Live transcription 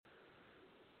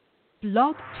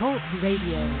Blog Talk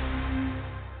Radio.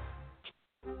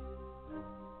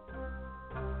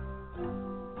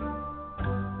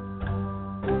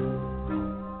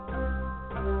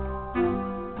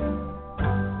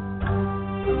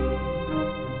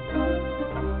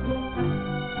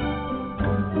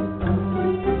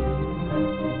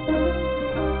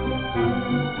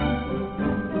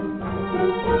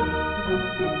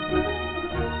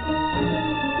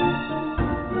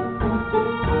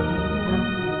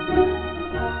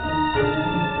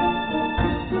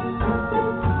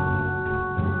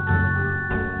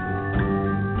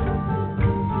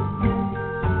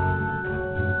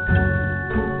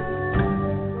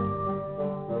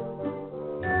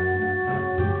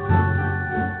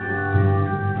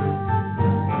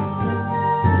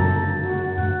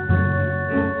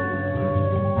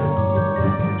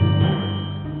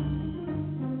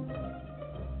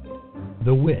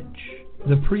 The Witch,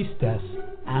 the Priestess,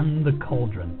 and the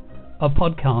Cauldron, a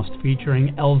podcast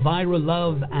featuring Elvyra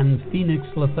Love and Phoenix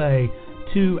LeFae,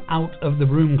 two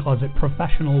out-of-the-room-closet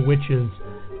professional witches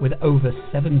with over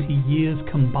 70 years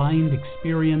combined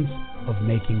experience of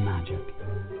making magic.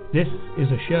 This is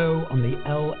a show on the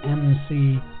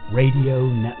LMC Radio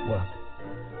Network.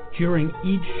 During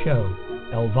each show,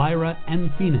 Elvyra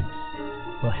and Phoenix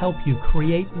will help you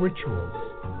create rituals,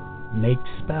 make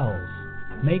spells,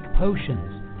 make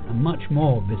potions, and much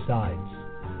more besides.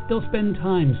 They'll spend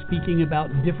time speaking about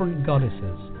different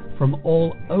goddesses from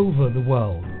all over the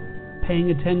world, paying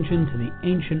attention to the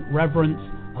ancient reverence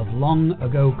of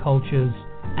long-ago cultures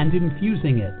and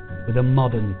infusing it with a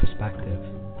modern perspective.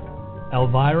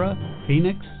 Elvyra,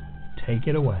 Phoenix, take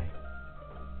it away.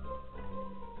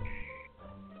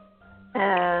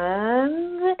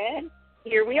 And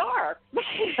here we are,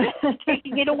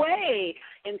 taking it away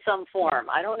in some form.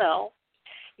 I don't know.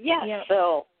 Yes, yeah.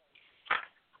 So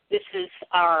this is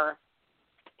our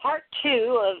part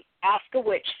 2 of Ask a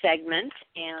Witch segment,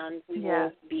 and we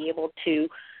will be able to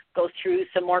go through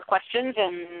some more questions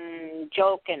and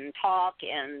joke and talk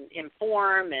and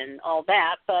inform and all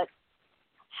that. But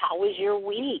how was your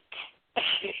week?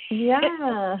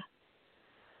 Yeah.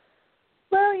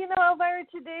 Well, you know, Elvyra,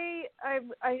 today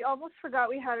I almost forgot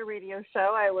we had a radio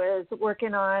show. I was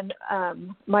working on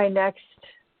my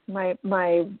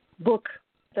book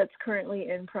that's currently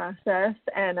in process,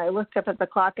 and I looked up at the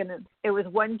clock, and it was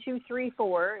 1, 2, 3,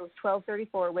 4. It was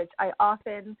 12:34, which I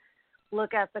often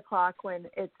look at the clock when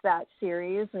it's that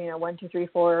series. You know, 1, 2, 3,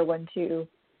 4, or 1, 2,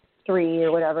 3,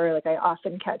 or whatever. Like I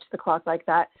often catch the clock like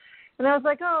that. And I was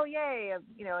like, oh, yay,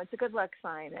 you know, it's a good luck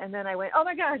sign. And then I went, oh,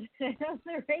 my God, the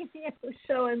radio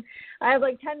show, and I have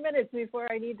like 10 minutes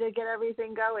before I need to get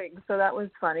everything going. So that was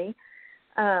funny.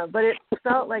 But it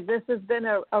felt like this has been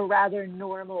a rather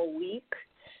normal week,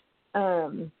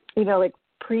 you know, like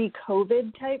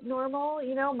pre-COVID type normal,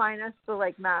 you know, minus the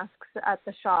like masks at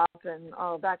the shop and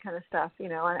all that kind of stuff, you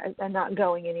know, and not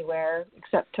going anywhere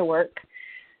except to work.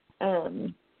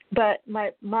 But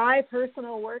my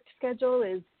personal work schedule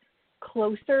is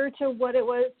closer to what it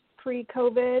was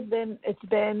pre-COVID than it's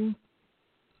been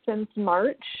since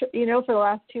March. You know, for the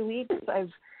last 2 weeks,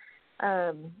 I've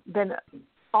been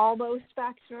almost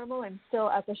back to normal. I'm still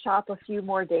at the shop a few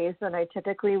more days than I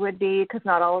typically would be because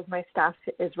not all of my staff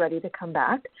is ready to come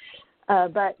back.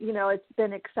 But, you know, it's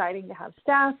been exciting to have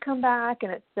staff come back,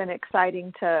 and it's been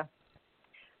exciting to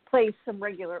place some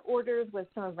regular orders with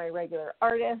some of my regular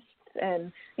artists.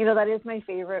 And, you know, that is my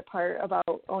favorite part about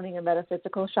owning a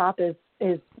metaphysical shop is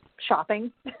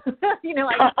shopping. You know,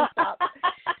 I get to shop.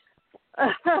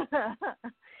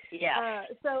 Yeah.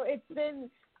 So it's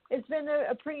been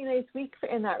a pretty nice week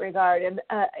in that regard. And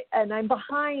I'm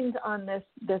behind on this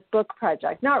book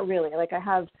project. Not really. Like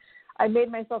I made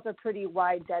myself a pretty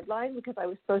wide deadline because I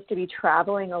was supposed to be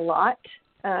traveling a lot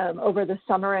over the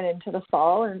summer and into the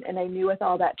fall. And I knew with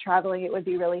all that traveling, it would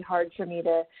be really hard for me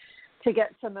to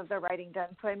get some of the writing done.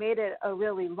 So I made it a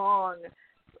really long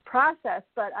process,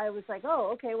 but I was like, oh,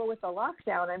 okay, well, with the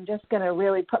lockdown, I'm just going to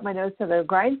really put my nose to the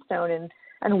grindstone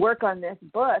and work on this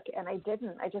book. And I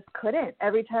didn't. I just couldn't.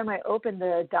 Every time I opened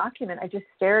the document, I just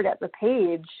stared at the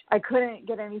page. I couldn't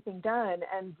get anything done.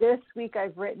 And this week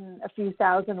I've written a few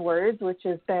thousand words, which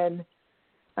has been,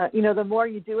 you know, the more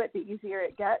you do it, the easier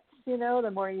it gets. You know,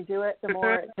 the more you do it, the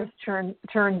more it just turns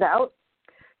out.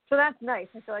 So that's nice.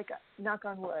 I feel like, knock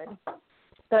on wood,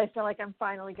 that I feel like I'm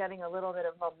finally getting a little bit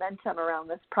of momentum around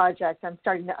this project. I'm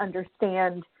starting to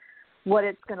understand what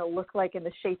it's going to look like and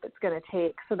the shape it's going to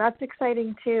take. So that's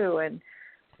exciting too. And,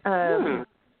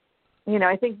 you know,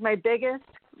 I think my biggest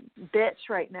bitch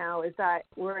right now is that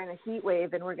we're in a heat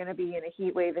wave, and we're going to be in a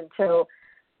heat wave until,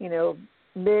 you know,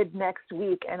 mid next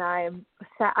week, and I'm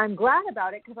glad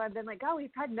about it because I've been like, oh, we've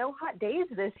had no hot days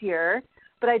this year,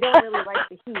 but I don't really like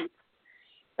the heat.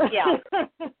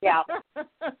 Yeah.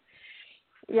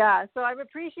 Yeah, so I'm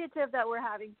appreciative that we're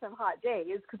having some hot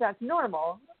days because that's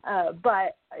normal,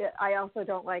 but I also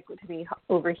don't like it to be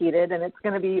overheated, and it's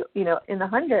going to be, in the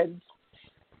hundreds,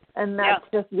 and that's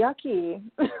just yucky.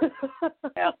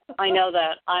 Yeah, I know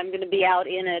that. I'm going to be out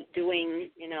in it doing,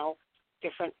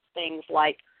 different things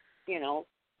like,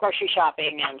 grocery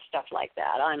shopping and stuff like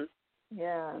that.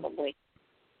 Probably.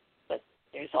 But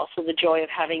there's also the joy of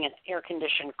having an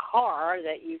air-conditioned car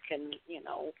that you can,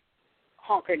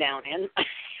 hunker down in.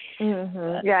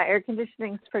 Mm-hmm. Yeah, air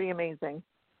conditioning is pretty amazing.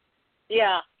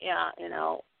 Yeah, and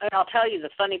I'll tell you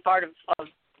the funny part of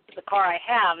the car I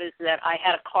have is that I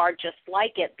had a car just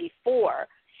like it before,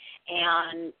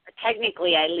 and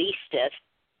technically I leased it,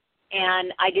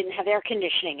 and I didn't have air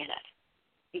conditioning in it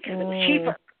because it was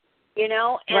cheaper, and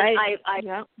right.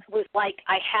 I was like,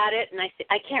 I had it, and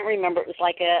I can't remember, it was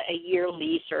like a year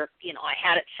lease, or, I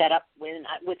had it set up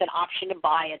with an option to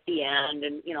buy at the end,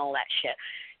 and, all that shit.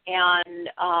 And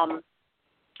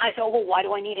I thought, well, why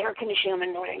do I need air conditioning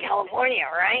in Northern California,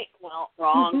 right? Well,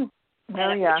 wrong. And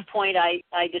at which point I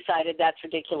decided that's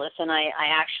ridiculous, and I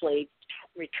actually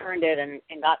returned it and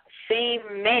got the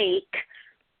same make,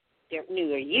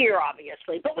 new a year,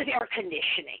 obviously, but with air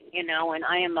conditioning, and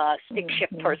I am a stick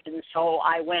shift person, so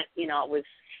I went, it was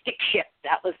stick shift.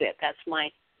 That was it. That's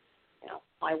my,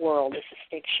 my world is a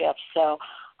stick shift. So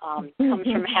comes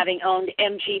from having owned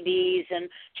MGBs and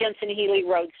Jensen Healy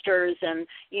Roadsters and,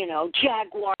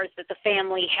 Jaguars that the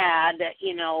family had that,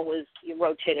 was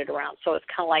rotated around. So it's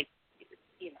kind of like,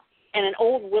 and an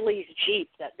old Willys Jeep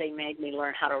that they made me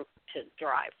learn how to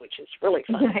drive, which is really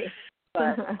fun. Nice.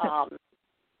 But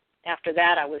after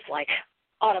that, I was like,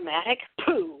 automatic?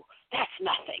 Pooh, that's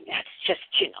nothing. That's just,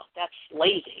 that's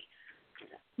lazy.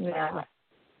 Yeah.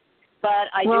 But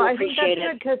I do appreciate it. I think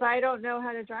that's good because I don't know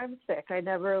how to drive a stick. I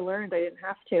never learned. I didn't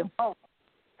have to. Oh,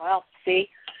 well, see.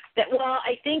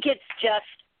 I think it's just,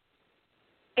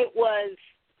 it was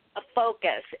a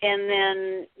focus. And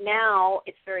then now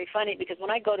it's very funny because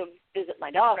when I go to visit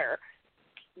my daughter,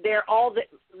 all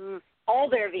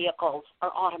their vehicles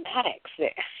are automatics.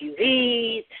 They're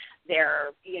SUVs, they're,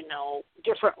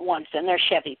 different ones, and they're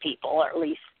Chevy people, or at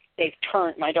least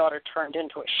my daughter turned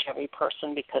into a Chevy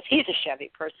person because he's a Chevy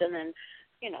person, and,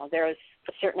 there's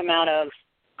a certain amount of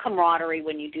camaraderie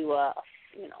when you do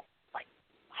like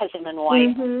husband and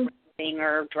wife racing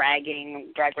or drag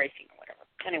racing or whatever.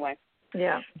 Anyway.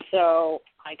 Yeah. So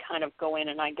I kind of go in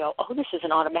and I go, oh, this is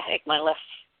an automatic. My left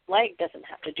leg doesn't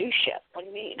have to do shit. What do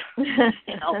you mean?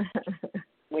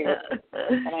 Weird.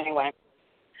 But anyway,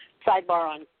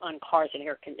 sidebar on cars and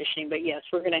air conditioning. But yes,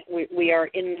 we are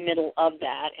in the middle of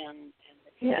that, and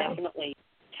it's definitely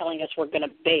telling us we're gonna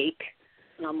bake.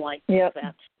 And I'm like,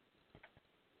 that's.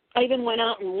 I even went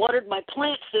out and watered my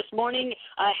plants this morning.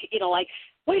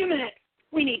 Wait a minute,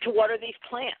 we need to water these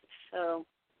plants. So.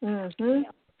 Mm-hmm.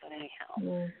 But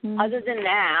anyhow, other than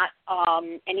that,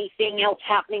 anything else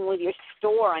happening with your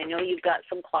store? I know you've got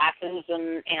some classes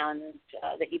and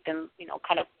that you've been,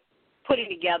 kind of putting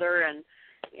together and,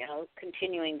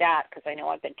 continuing that because I know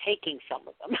I've been taking some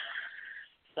of them.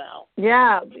 So.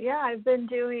 Yeah, I've been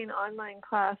doing online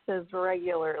classes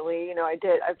regularly.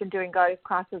 I've been doing goddess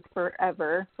classes for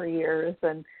years,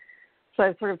 and so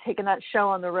I've sort of taken that show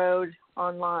on the road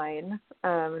online,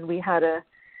 and we had a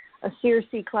Circe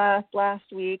class last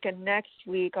week, and next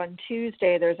week on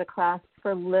Tuesday there's a class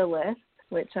for Lilith,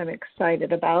 which I'm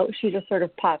excited about. She just sort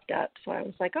of popped up, so I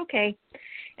was like, okay.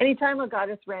 Anytime a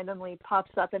goddess randomly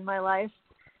pops up in my life,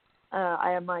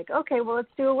 I am like, okay, well, let's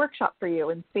do a workshop for you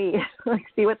and see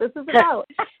what this is about.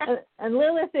 and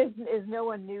Lilith is no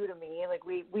one new to me. Like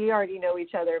we already know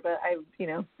each other, but I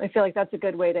feel like that's a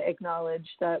good way to acknowledge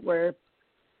that we're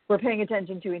paying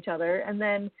attention to each other. And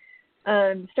then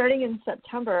starting in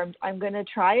September, I'm going to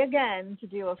try again to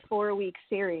do a 4-week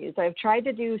series. I've tried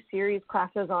to do series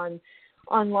classes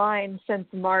online since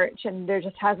March, and there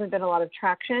just hasn't been a lot of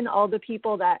traction. All the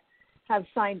people that have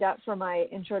signed up for my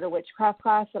Intro to Witchcraft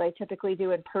class that I typically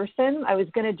do in person, I was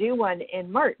going to do one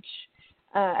in March,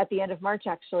 at the end of March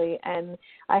actually, and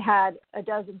I had a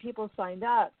dozen people signed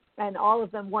up, and all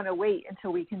of them want to wait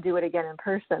until we can do it again in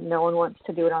person. No one wants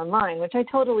to do it online, which I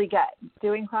totally get.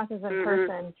 Doing classes in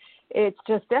person, it's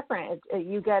just different.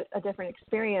 You get a different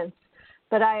experience.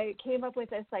 But I came up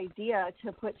with this idea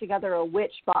to put together a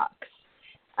witch box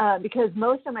because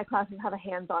most of my classes have a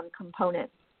hands-on component.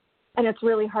 And it's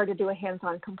really hard to do a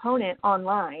hands-on component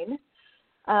online.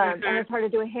 And it's hard to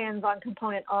do a hands-on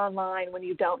component online when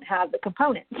you don't have the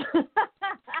components.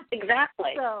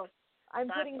 Exactly. So I'm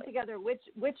putting together witch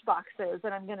boxes,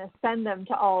 and I'm going to send them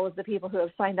to all of the people who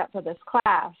have signed up for this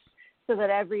class, so that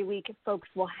every week folks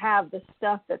will have the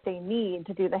stuff that they need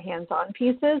to do the hands-on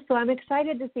pieces. So I'm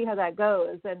excited to see how that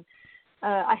goes. And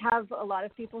I have a lot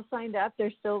of people signed up.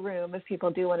 There's still room if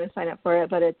people do want to sign up for it,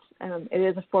 but it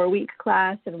is a 4-week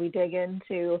class, and we dig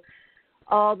into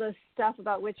all the stuff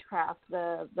about witchcraft,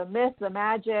 the myth, the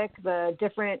magic, the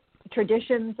different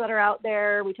traditions that are out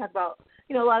there. We talk about,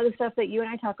 a lot of the stuff that you and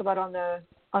I talk about on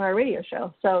our radio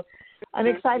show. So I'm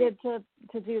excited to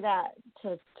do that,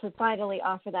 to finally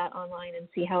offer that online and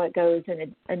see how it goes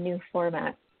in a new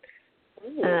format.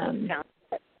 Sounds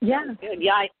good.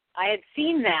 Yeah, I had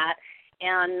seen that,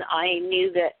 and I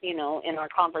knew that, in our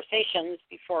conversations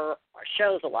before our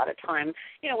shows a lot of time,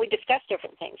 we discussed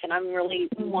different things, and I really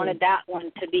wanted that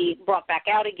one to be brought back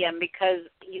out again, because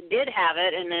you did have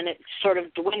it, and then it sort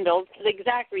of dwindled for the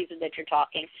exact reason that you're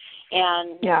talking.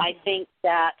 And I think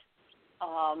that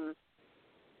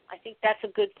that's a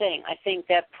good thing. I think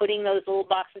that putting those little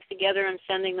boxes together and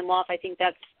sending them off, I think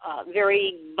that's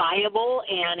very viable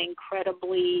and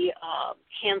incredibly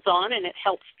hands-on, and it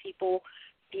helps people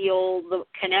feel the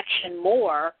connection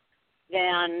more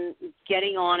than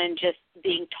getting on and just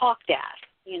being talked at,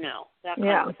 that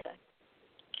kind of thing.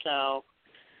 So,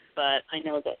 but I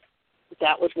know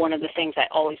that was one of the things I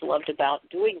always loved about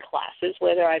doing classes,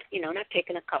 whether I've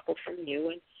taken a couple from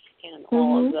you and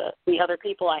all of the other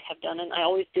people I have done, and I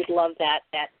always did love that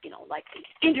like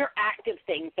the interactive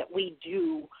things that we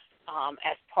do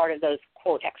as part of those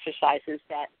quote exercises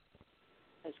that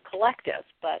is collective.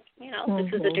 But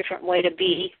this is a different way to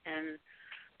be, and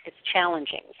it's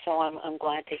challenging. So I'm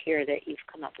glad to hear that you've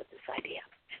come up with this idea.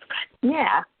 It's good.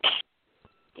 Yeah.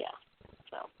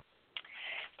 So,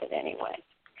 but anyway,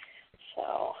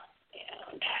 so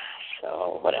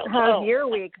what else? How's your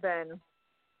week been?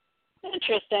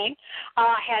 Interesting.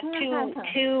 I had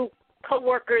two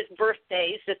co-workers'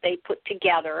 birthdays that they put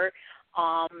together.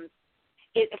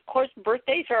 Of course,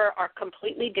 birthdays are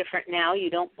completely different now. You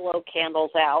don't blow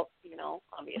candles out,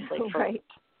 obviously for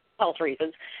health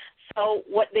reasons. So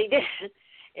what they did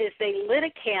is they lit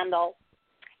a candle,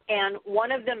 and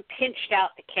one of them pinched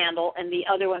out the candle, and the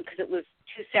other one, because it was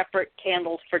two separate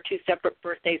candles for two separate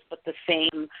birthdays, but the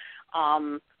same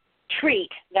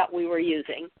treat that we were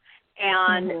using.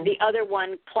 And the other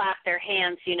one clapped their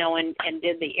hands, and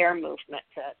did the air movement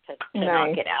to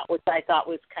knock it out, which I thought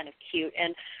was kind of cute.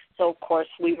 And so, of course,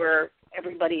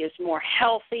 everybody is more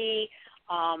healthy.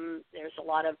 There's a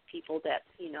lot of people that,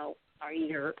 are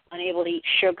either unable to eat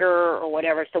sugar or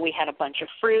whatever. So we had a bunch of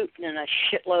fruit and a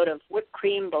shitload of whipped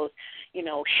cream, both,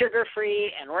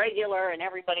 sugar-free and regular, and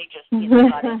everybody just,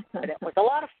 got into it. It was a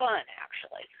lot of fun,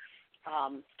 actually.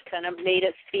 Kind of made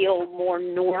it feel more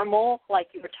normal, like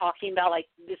you were talking about, like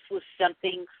this was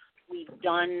something we've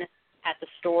done at the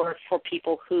store for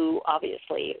people who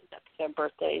obviously that's their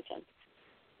birthdays and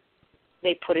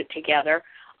they put it together.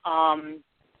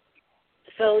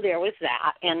 So there was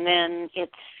that. And then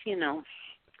it's,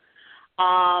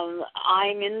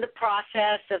 I'm in the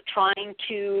process of trying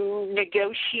to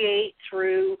negotiate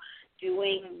through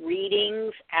doing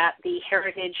readings at the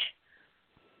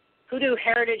Hoodoo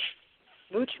Heritage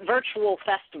Virtual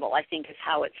Festival, I think is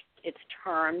how it's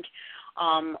termed,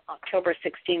 October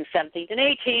 16th, 17th, and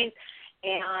 18th.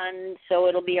 And so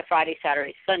it'll be a Friday,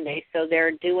 Saturday, Sunday. So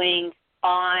they're doing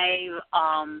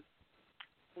 5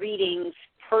 readings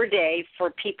per day for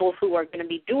people who are going to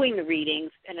be doing the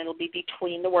readings, and it'll be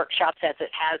between the workshops as it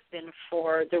has been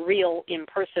for the real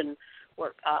in-person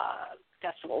work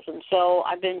festivals. And so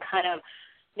I've been kind of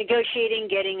negotiating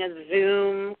getting a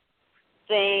Zoom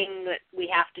thing that we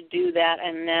have to do that,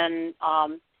 and then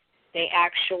they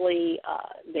actually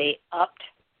they upped,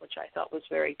 which I thought was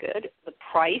very good, the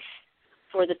price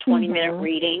for the 20-minute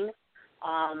reading.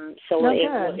 So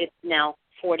it's now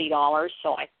 $40.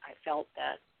 So I felt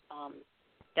that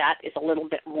that is a little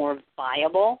bit more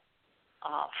viable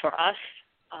for us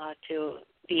to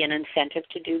be an incentive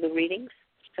to do the readings.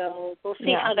 So we'll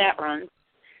see how that runs.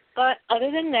 But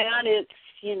other than that, it's,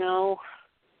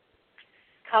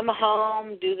 come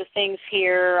home, do the things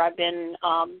here. I've been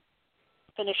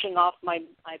finishing off I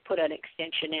put an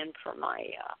extension in for my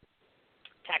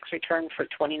tax return for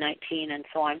 2019, and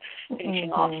so I'm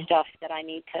finishing off stuff that I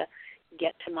need to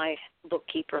get to my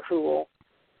bookkeeper, who will,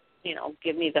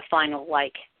 give me the final,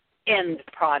 end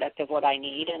product of what I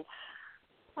need. And,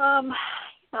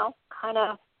 kind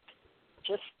of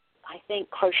just, I think,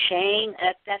 crocheting.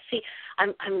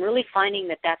 I'm really finding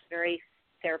that that's very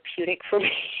therapeutic for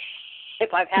me.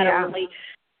 If I've had a really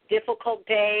difficult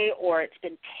day or it's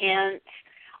been tense.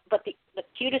 But the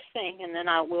cutest thing, and then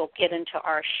I will get into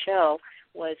our show,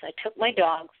 was I took my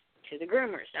dogs to the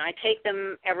groomers. Now, I take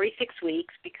them every 6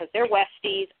 weeks because they're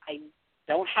Westies. I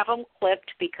don't have them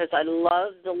clipped because I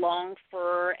love the long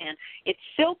fur, and it's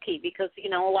silky because,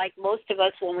 like most of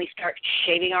us, when we start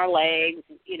shaving our legs,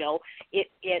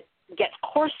 it gets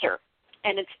coarser.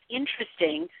 And it's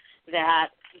interesting that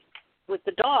with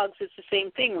the dogs, it's the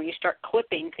same thing. When you start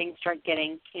clipping, things start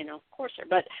getting, coarser.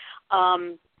 But,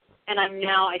 and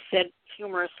I said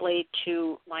humorously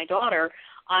to my daughter,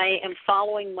 I am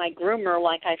following my groomer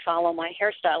like I follow my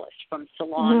hairstylist from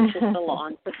salon to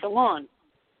salon to salon.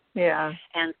 Yeah.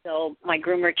 And so my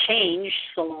groomer changed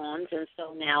salons, and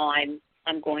so now I'm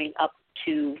going up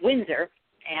to Windsor,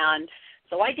 and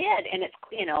so I did, and it's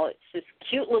this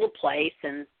cute little place,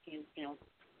 and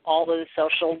all the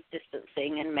social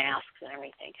distancing and masks and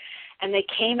everything, and they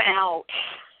came out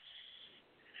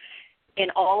in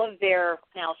all of their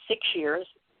now 6 years.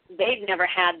 They've never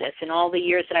had this in all the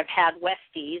years that I've had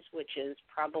Westies, which is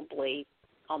probably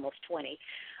almost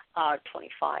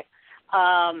 25.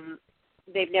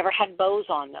 They've never had bows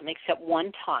on them except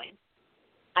one time.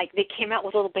 They came out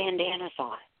with little bandanas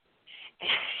on.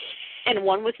 And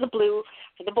one was the blue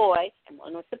for the boy, and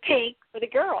one was the pink for the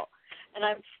girl. And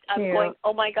I'm going,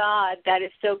 oh, my God, that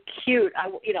is so cute.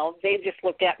 They just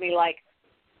looked at me like,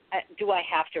 do I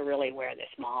have to really wear this,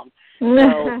 Mom?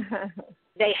 So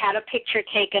they had a picture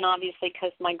taken, obviously,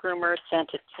 because my groomer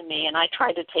sent it to me, and I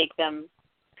tried to take them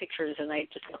pictures, and they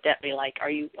just looked at me like,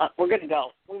 we're going to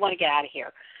go. We want to get out of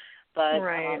here. But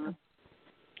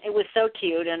it was so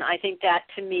cute, and I think that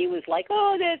to me was like,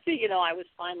 oh, that's it. I was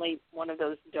finally one of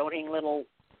those doting little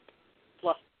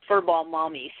furball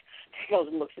mommies that goes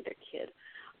and looks at their kid.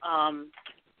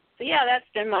 So, yeah, that's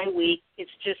been my week.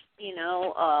 It's just,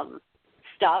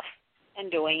 stuff and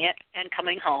doing it and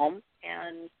coming home.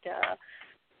 And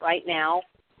right now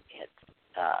it's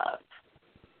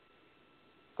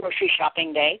grocery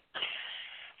shopping day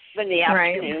in the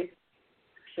afternoon. Right.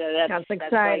 So that's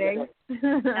exciting.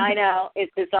 I know.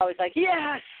 It's always like,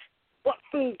 yes, what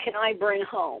food can I bring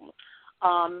home?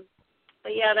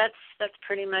 But yeah, that's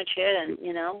pretty much it. And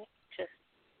just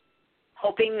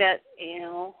hoping that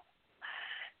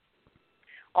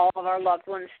all of our loved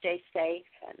ones stay safe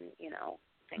and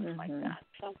things like that.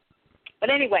 So, but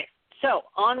anyway, so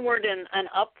onward and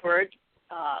upward.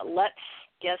 Let's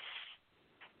just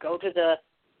go to the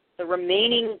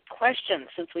remaining questions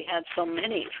since we had so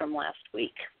many from last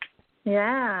week.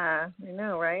 Yeah, I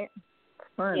know, right? It's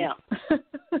fun. Yeah.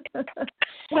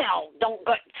 Well, don't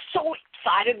get so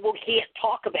excited we can't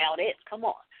talk about it. Come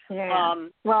on. Yeah.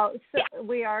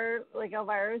 We are, like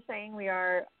Elvyra was saying, we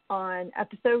are on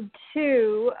episode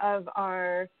 2 of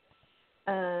our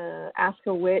Ask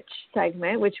a Witch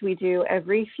segment, which we do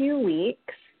every few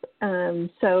weeks.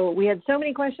 So we had so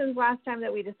many questions last time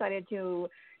that we decided to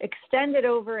extend it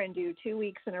over and do 2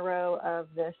 weeks in a row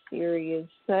of this series.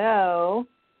 So,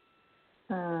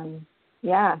 we're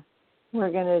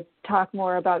going to talk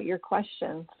more about your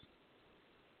questions.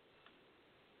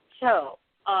 So,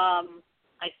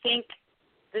 I think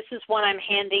this is one I'm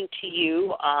handing to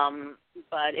you,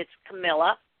 but it's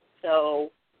Camilla.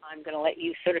 So I'm going to let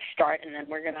you sort of start, and then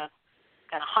we're going to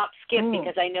kind of hop skip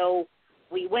because I know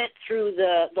we went through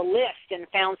the list and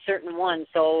found certain ones.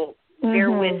 So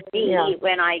bear with me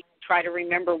when I try to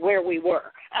remember where we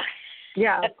were.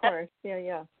 Yeah, of course.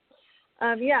 Yeah.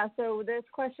 So this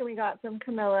question we got from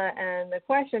Camilla, and the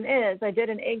question is, I did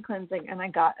an egg cleansing and I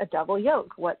got a double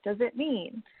yolk. What does it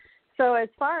mean? So as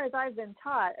far as I've been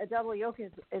taught, a double yolk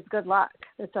is good luck.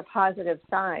 It's a positive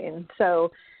sign.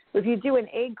 So if you do an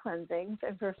egg cleansing,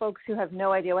 and for folks who have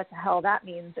no idea what the hell that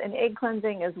means, an egg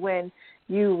cleansing is when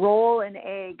you roll an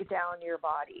egg down your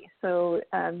body. So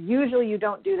usually you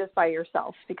don't do this by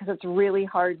yourself because it's really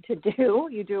hard to do.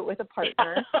 You do it with a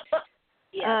partner.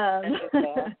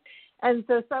 And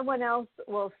so someone else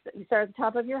you start at the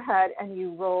top of your head and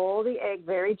you roll the egg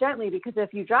very gently, because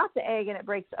if you drop the egg and it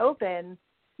breaks open,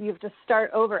 you have to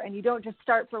start over, and you don't just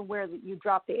start from where you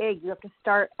drop the egg. You have to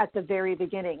start at the very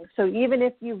beginning. So even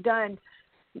if you've done,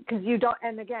 because you don't,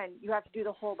 and again, you have to do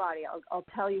the whole body. I'll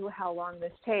tell you how long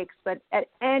this takes, but at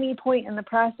any point in the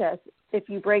process, if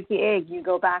you break the egg, you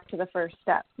go back to the first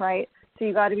step, right? So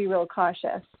you got to be real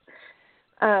cautious.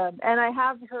 And I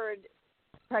have heard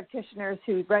practitioners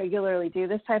who regularly do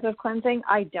this type of cleansing.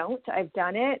 I don't. I've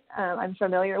done it. I'm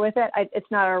familiar with it.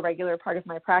 It's not a regular part of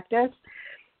my practice.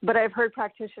 But I've heard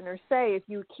practitioners say if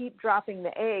you keep dropping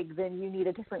the egg, then you need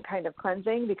a different kind of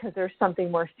cleansing because there's something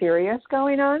more serious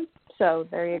going on. So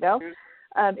there you go.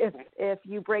 If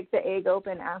you break the egg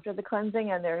open after the cleansing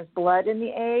and there's blood in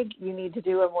the egg, you need to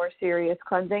do a more serious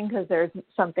cleansing because there's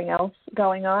something else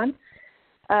going on.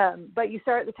 But you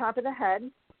start at the top of the head.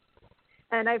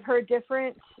 And I've heard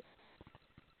different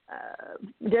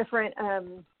different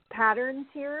patterns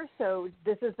here. So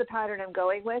this is the pattern I'm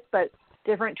going with, but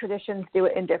different traditions do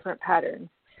it in different patterns.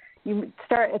 You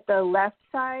start at the left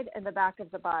side and the back of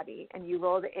the body, and you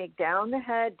roll the egg down the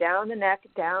head, down the neck,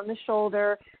 down the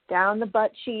shoulder, down the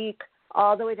butt cheek,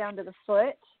 all the way down to the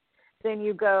foot. Then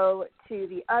you go to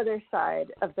the other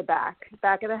side of the back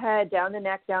of the head, down the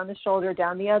neck, down the shoulder,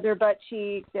 down the other butt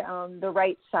cheek, down the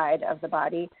right side of the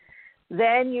body.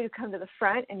 Then you come to the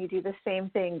front and you do the same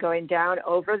thing, going down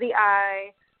over the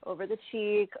eye, over the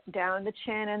cheek, down the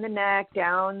chin and the neck,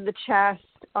 down the chest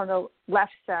on the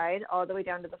left side, all the way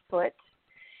down to the foot.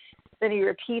 Then you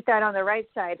repeat that on the right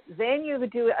side. Then you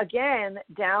would do it again,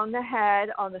 down the head,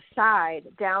 on the side,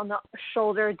 down the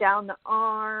shoulder, down the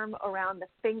arm, around the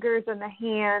fingers and the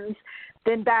hands,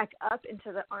 then back up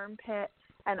into the armpit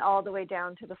and all the way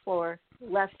down to the floor,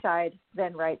 left side,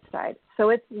 then right side. So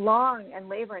it's long and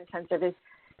labor intensive. If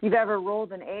you've ever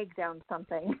rolled an egg down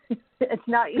something, it's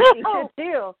not easy to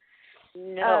do.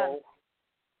 No.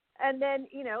 And then,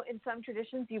 in some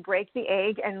traditions, you break the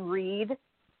egg and read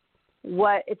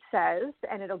what it says,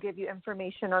 and it'll give you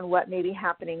information on what may be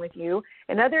happening with you.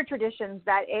 In other traditions,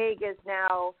 that egg is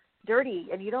now dirty,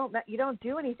 and you don't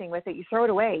do anything with it. You throw it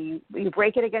away. You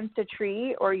break it against a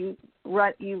tree, or you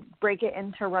break it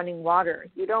into running water.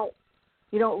 You don't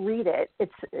read it.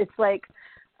 It's like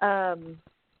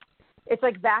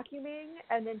vacuuming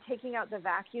and then taking out the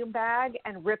vacuum bag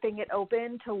and ripping it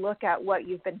open to look at what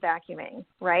you've been vacuuming,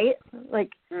 right?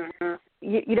 Like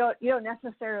you don't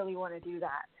necessarily want to do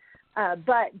that.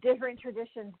 But different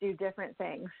traditions do different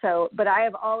things. So, but I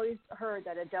have always heard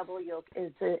that a double yoke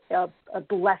is a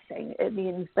blessing. It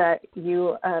means that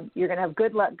you're going to have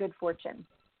good luck, good fortune.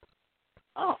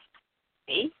 Oh,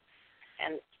 see?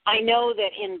 And I know that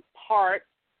in part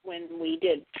when we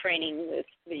did training with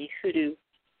the hoodoo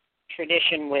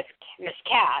tradition with Miss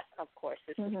Cat, of course,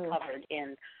 this is covered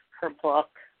in her book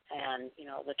and,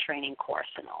 the training course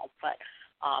and all, but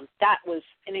that was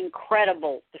an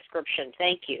incredible description.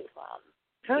 Thank you.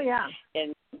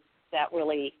 And that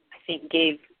really, I think,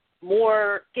 gave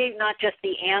not just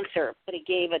the answer, but it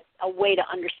gave a way to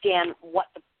understand what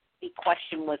the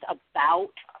question was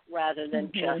about rather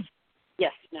than just,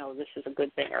 yes, no, this is a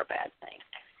good thing or a bad thing.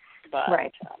 But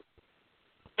right.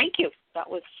 Thank you. That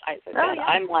was,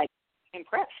 I'm like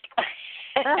impressed.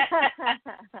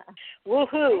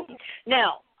 Woohoo.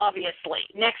 Now, obviously,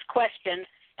 next question.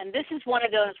 And this is one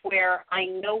of those where I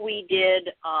know we did,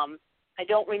 I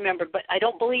don't remember, but I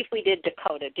don't believe we did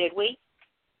Dakota, did we?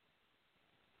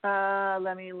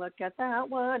 Let me look at that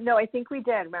one. No, I think we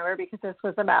did, remember, because this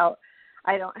was about,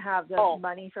 I don't have the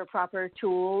money for proper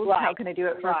tools. Right. How can I do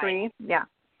it for free? Yeah.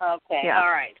 Okay, all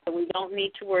right. So we don't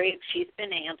need to worry if she's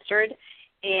been answered.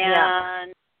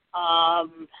 And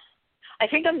I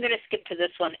think I'm going to skip to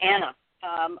this one. Anna.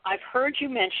 I've heard you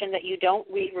mention that you don't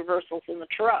read reversals in the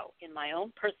tarot. In my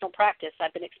own personal practice,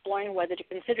 I've been exploring whether to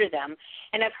consider them,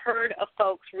 and I've heard of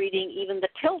folks reading even the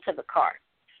tilt of the card.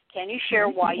 Can you share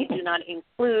why you do not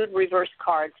include reverse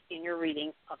cards in your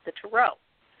reading of the tarot?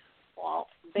 Well,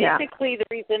 basically the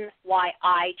reason why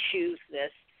I choose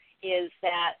this is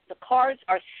that the cards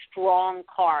are strong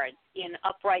cards in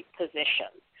upright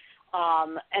positions,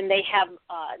 and they have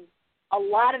a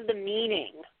lot of the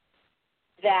meaning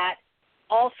that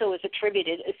also is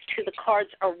attributed is to the cards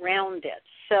around it.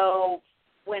 So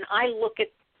when I look at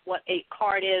what a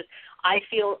card is, I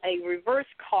feel a reverse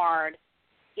card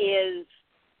is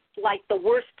like the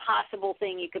worst possible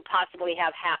thing you could possibly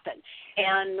have happen.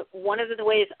 And one of the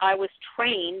ways I was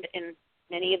trained in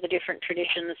many of the different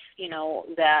traditions,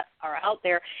 that are out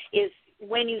there is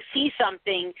when you see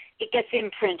something, it gets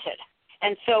imprinted.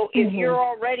 And so if you're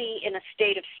already in a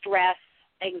state of stress,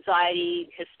 anxiety,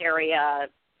 hysteria,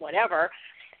 whatever,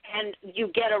 and you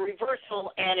get a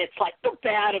reversal and it's like the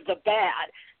bad of the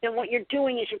bad, then what you're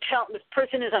doing is you're telling this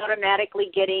person is automatically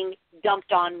getting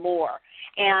dumped on more.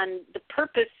 And the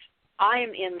purpose I am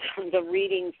in from the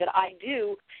readings that I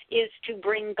do is to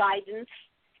bring guidance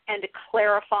and to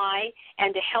clarify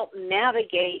and to help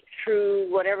navigate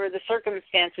through whatever the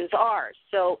circumstances are.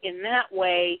 So in that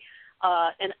way,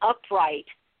 an upright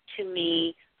to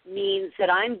me means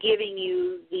that I'm giving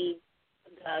you the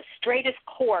straightest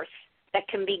course that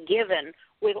can be given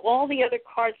with all the other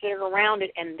cards that are around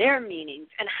it and their meanings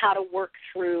and how to work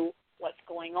through what's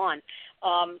going on.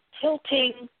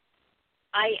 Tilting,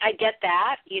 I get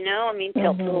that,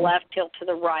 tilt to the left, tilt to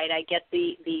the right. I get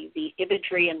the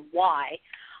imagery and why.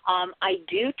 I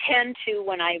do tend to,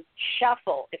 when I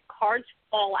shuffle, if cards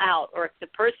fall out or if the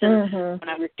person, when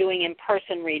I was doing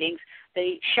in-person readings,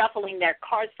 the shuffling their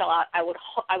cards fell out, I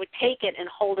would take it and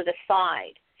hold it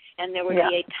aside and there would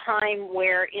be a time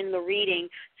where in the reading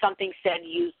something said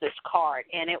use this card,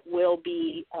 and it will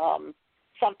be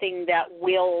something that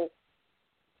will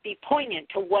be poignant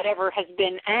to whatever has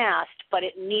been asked, but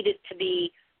it needed to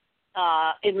be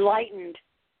enlightened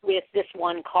with this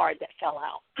one card that fell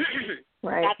out.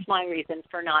 Right. That's my reason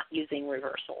for not using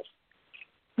reversals.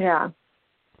 Yeah.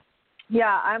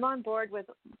 Yeah, I'm on board with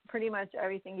pretty much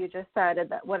everything you just said. And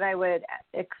that what I would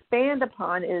expand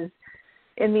upon is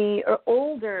in the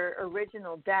older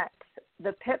original decks,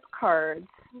 the pip cards,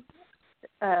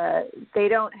 they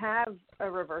don't have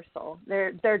a reversal.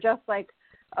 They're just like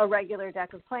a regular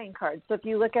deck of playing cards. So if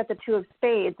you look at the two of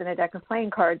spades in a deck of playing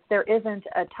cards, there isn't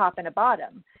a top and a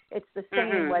bottom. It's the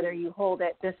same whether you hold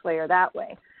it this way or that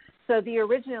way. So the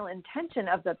original intention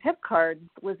of the pip cards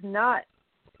was not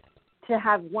to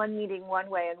have one meaning one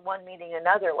way and one meaning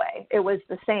another way. It was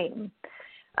the same.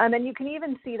 And you can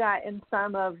even see that in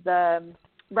some of the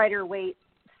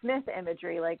Rider-Waite-Smith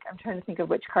imagery. Like, I'm trying to think of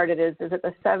which card it is. Is it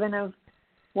the Seven of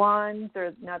Wands,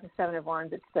 or not the Seven of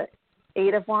Wands? It's the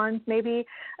Eight of Wands, maybe.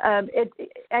 And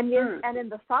in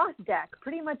the Thoth deck,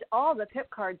 pretty much all the pip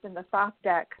cards in the Thoth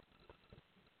deck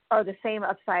are the same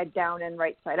upside down and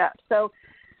right side up. So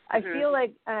I feel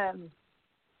like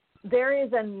there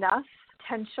is enough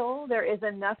potential, there is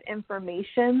enough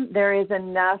information, there is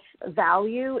enough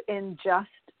value in just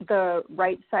the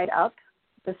right side up,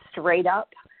 the straight up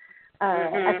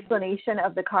explanation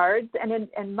of the cards. And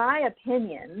in my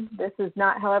opinion, this is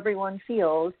not how everyone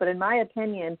feels, but in my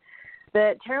opinion,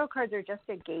 the tarot cards are just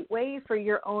a gateway for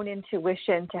your own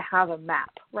intuition to have a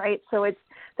map, right? So it's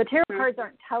the tarot cards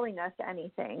aren't telling us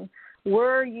anything.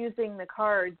 We're using the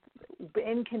cards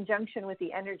in conjunction with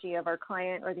the energy of our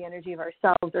client or the energy of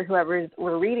ourselves or whoever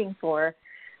we're reading for.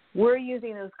 We're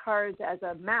using those cards as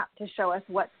a map to show us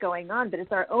what's going on, but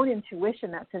it's our own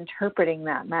intuition that's interpreting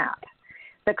that map.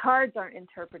 The cards aren't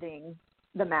interpreting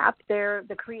the map. They are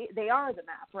the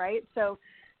map, right? So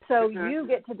you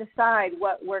get to decide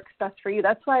what works best for you.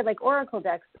 That's why, like oracle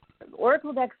decks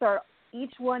are,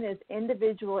 each one is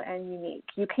individual and unique.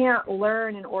 You can't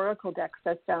learn an oracle deck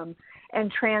system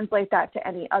and translate that to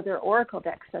any other oracle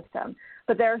deck system.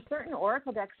 But there are certain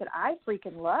oracle decks that I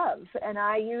freaking love, and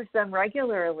I use them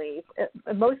regularly,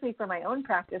 mostly for my own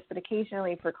practice, but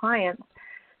occasionally for clients,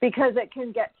 because it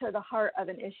can get to the heart of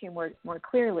an issue more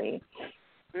clearly.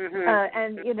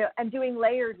 And doing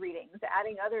layered readings,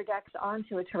 adding other decks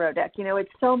onto a tarot deck. It's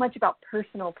so much about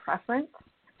personal preference.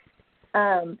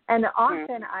 And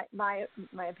often, my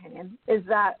opinion is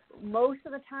that most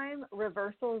of the time,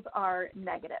 reversals are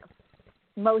negative.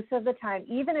 Most of the time,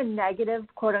 even a negative,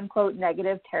 quote-unquote,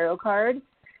 negative tarot card,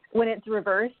 when it's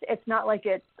reversed, it's not like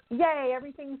it's, yay,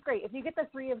 everything's great. If you get the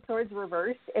Three of Swords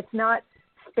reversed, it's not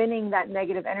spinning that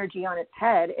negative energy on its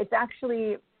head. It's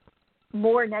actually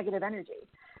more negative energy.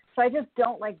 So I just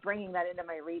don't like bringing that into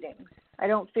my readings. I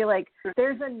don't feel like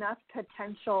there's enough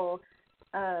potential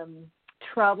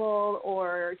trouble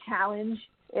or challenge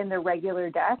in the regular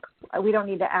deck. We don't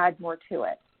need to add more to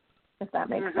it, if that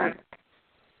makes sense.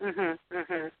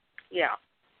 Yeah.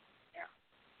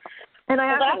 And I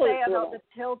have to say about the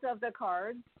tilt of the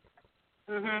cards,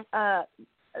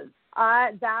 I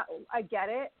get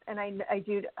it, and I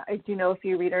do know a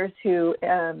few readers who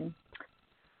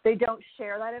they don't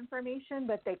share that information,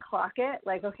 but they clock it.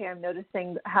 Like, okay, I'm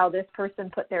noticing how this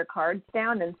person put their cards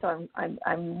down, and so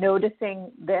I'm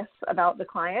noticing this about the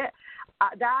client.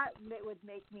 That would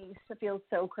make me feel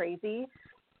so crazy.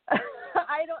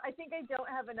 I think I don't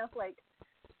have enough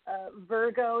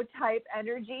Virgo type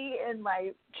energy in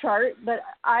my chart, but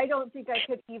I don't think I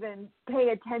could even pay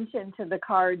attention to the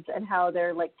cards and how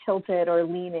they're tilted or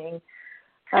leaning.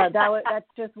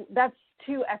 That's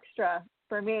too extra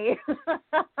for me.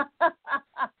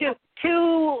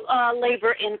 too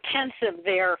labor intensive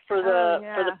there for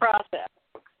the process.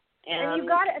 And you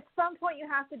got to, at some point you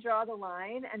have to draw the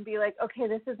line and be like, okay,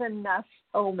 this is enough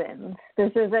omens.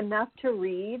 This is enough to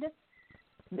read.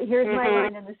 Here's my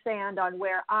line in the sand on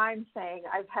where I'm saying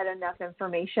I've had enough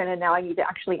information and now I need to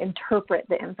actually interpret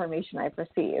the information I've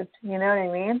received. You know what I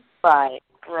mean? Right.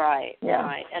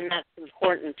 And that's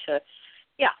important to,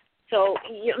 So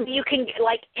you can,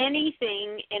 like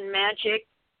anything in magic,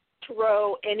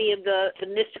 tarot, any of the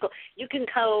mystical, you can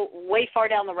go way far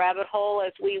down the rabbit hole,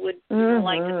 as we would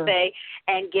like to say,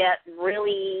 and get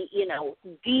really,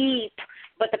 deep.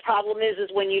 But the problem is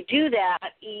when you do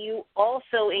that, you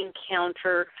also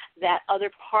encounter that other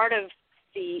part of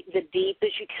the deep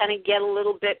is you kind of get a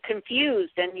little bit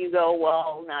confused, and you go,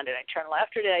 well, now did I turn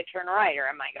left or did I turn right, or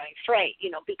am I going straight?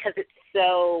 Because it's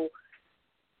so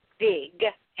big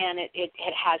and it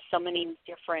has so many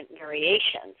different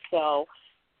variations. So,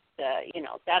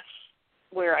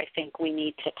 where I think we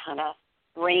need to kind of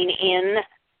rein in,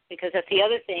 because that's the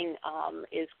other thing,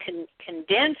 is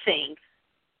condensing.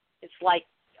 It's like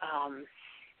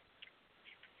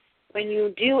when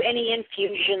you do any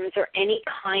infusions or any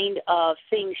kind of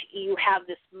things, you have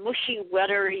this mushy,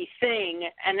 watery thing,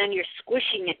 and then you're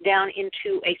squishing it down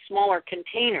into a smaller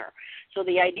container. So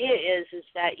the idea is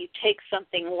that you take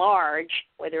something large,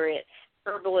 whether it's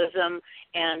herbalism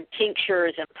and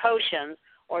tinctures and potions,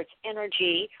 or it's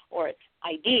energy, or it's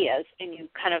ideas, and you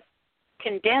kind of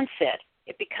condense it.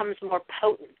 It becomes more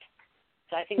potent.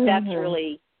 So I think that's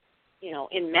really,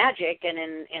 in magic and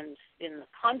in the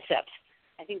concepts,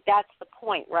 I think that's the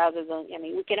point, rather than,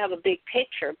 we can have a big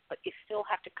picture, but you still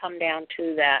have to come down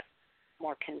to that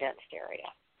more condensed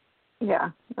area.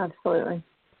 Yeah, absolutely.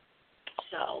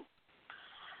 So,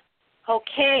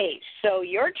 okay, so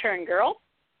your turn, girl.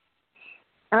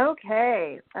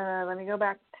 Okay, let me go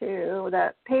back to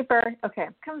that paper. Okay,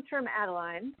 comes from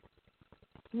Adeline.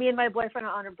 Me and my boyfriend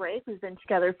are on a break. We've been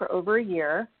together for over a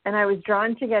year, and I was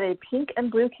drawn to get a pink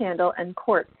and blue candle and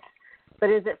quartz. But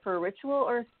is it for a ritual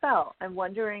or a spell? I'm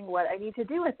wondering what I need to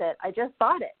do with it. I just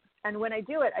bought it, and when I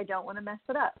do it, I don't want to mess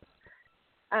it up.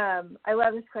 I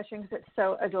love this question because it's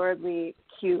so adorably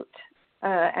cute,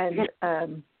 so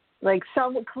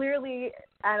clearly,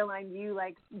 Adeline, you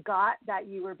got that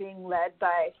you were being led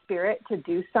by spirit to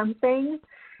do something,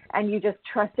 and you just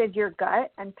trusted your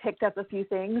gut and picked up a few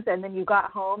things, and then you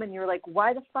got home and you were like,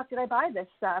 why the fuck did I buy this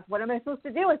stuff? What am I supposed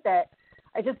to do with it?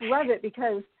 I just love it,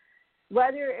 because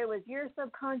whether it was your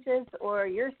subconscious or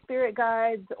your spirit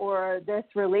guides or this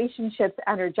relationship's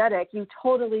energetic, you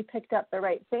totally picked up the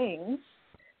right things.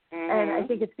 And I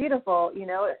think it's beautiful,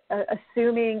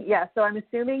 so I'm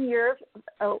assuming you're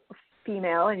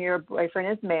female and your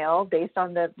boyfriend is male based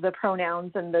on the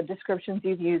pronouns and the descriptions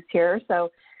you've used here. So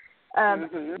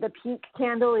the pink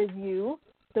candle is you.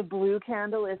 The blue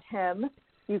candle is him.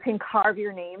 You can carve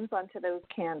your names onto those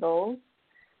candles.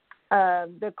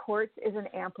 The quartz is an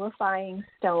amplifying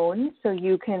stone, so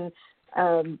you can,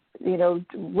 rub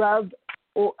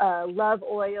love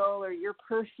oil or your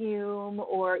perfume,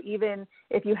 or even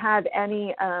if you have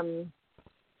anything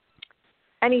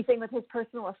with his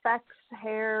personal effects,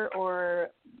 hair or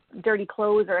dirty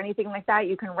clothes or anything like that,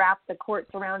 you can wrap the quartz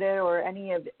around it, or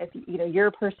any of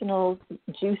your personal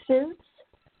juices.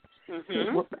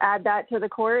 Add that to the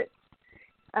quartz.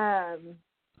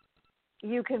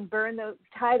 You can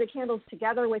tie the candles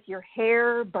together with your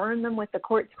hair, burn them with the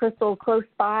quartz crystal close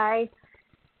by,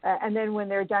 and then when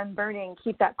they're done burning,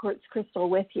 keep that quartz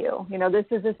crystal with you. This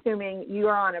is assuming you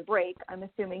are on a break. I'm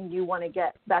assuming you want to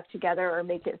get back together or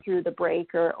make it through the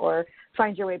break, or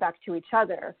find your way back to each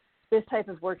other. This type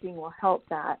of working will help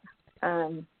that.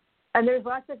 And there's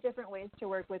lots of different ways to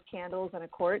work with candles and a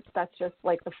quartz. That's just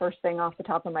like the first thing off the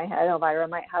top of my head. Elvyra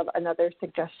might have another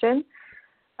suggestion.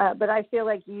 But I feel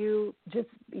like you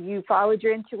followed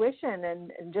your intuition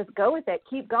and just go with it.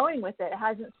 Keep going with it. It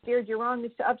hasn't steered you wrong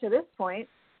up to this point.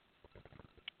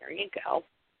 There you go.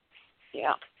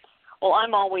 Yeah. Well,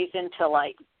 I'm always into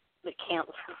the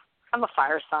candles. I'm a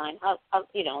fire sign.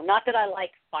 Not that I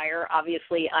like fire.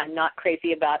 Obviously, I'm not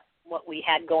crazy about what we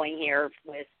had going here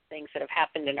with things that have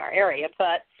happened in our area.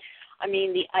 But,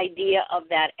 the idea of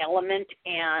that element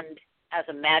and as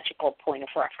a magical point of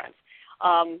reference.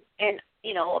 A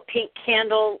pink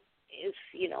candle is,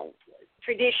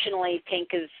 traditionally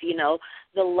pink is,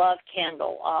 the love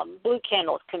candle. Blue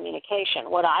candle is communication.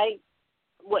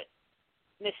 What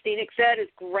Miss Phoenix said is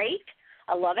great.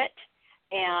 I love it.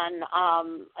 And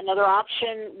another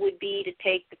option would be to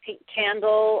take the pink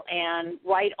candle and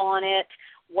write on it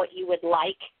what you would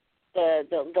like, the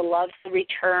love to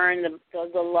return,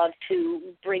 the love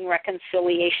to bring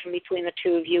reconciliation between the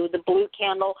two of you. The blue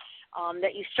candle,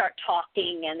 that you start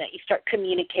talking and that you start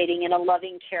communicating in a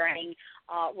loving, caring,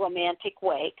 romantic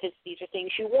way, because these are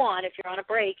things you want. If you're on a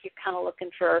break, you're kind of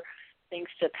looking for things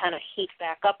to kind of heat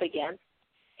back up again.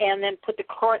 And then put the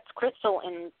quartz crystal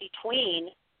in between,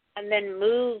 and then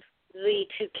move the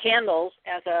two candles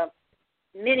as a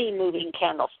mini moving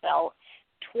candle spell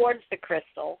towards the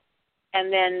crystal,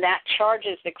 and then that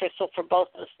charges the crystal for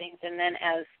both those things. And then,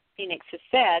 as Phoenix has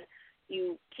said,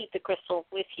 you keep the crystal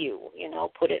with you,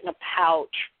 put it in a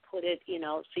pouch, put it,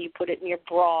 so you put it in your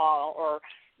bra, or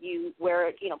you wear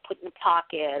it, put it in a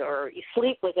pocket, or you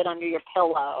sleep with it under your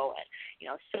pillow, and,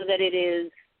 so that it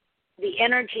is, the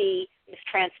energy is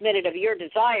transmitted of your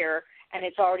desire, and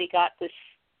it's already got this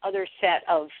other set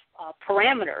of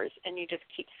parameters, and you just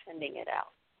keep sending it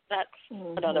out. That's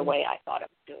another way I thought of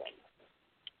doing it.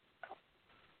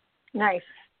 Nice.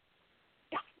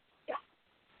 Yeah.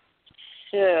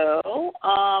 So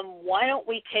why don't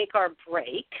we take our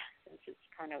break, since it's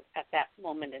kind of at that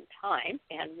moment in time,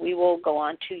 and we will go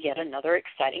on to yet another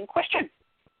exciting question.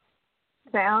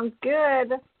 Sounds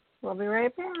good. We'll be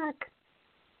right back.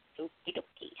 Okie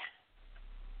dokie.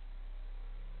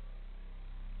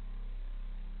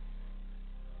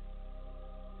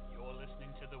 You're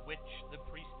listening to The Witch, the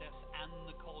Priestess, and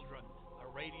the Cauldron, a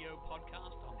radio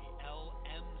podcast on the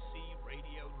LMC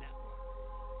Radio Network.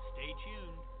 Stay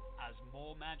tuned, as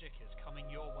more magic is coming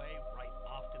your way right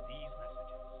after these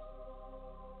messages.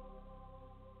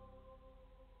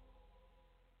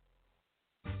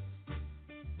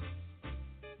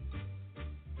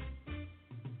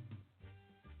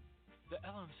 The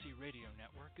LMC Radio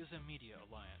Network is a media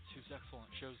alliance whose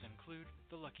excellent shows include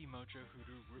The Lucky Mojo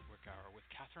Hoodoo Rootwork Hour with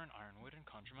Catherine Ironwood and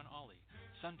Conjurman Ollie,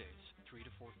 Sundays 3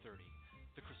 to 4:30.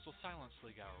 The Crystal Silence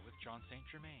League Hour with John St.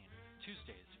 Germain,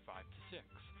 Tuesdays 5 to 6.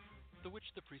 The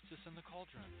Witch, the Priestess, and the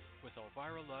Cauldron with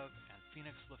Elvyra Love and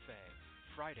Phoenix LeFae,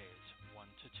 Fridays 1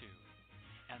 to 2.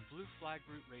 And Blue Flag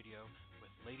Root Radio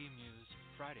with Lady Muse,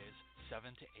 Fridays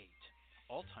 7 to 8.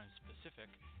 All times Pacific,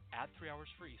 at 3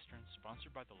 hours for Eastern,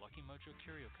 sponsored by the Lucky Mojo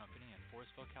Curio Company in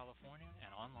Forestville, California,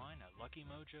 and online at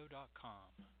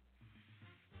luckymojo.com.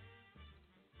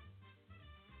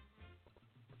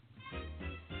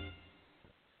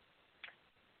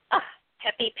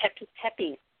 Peppy. I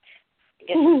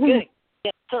guess it's good.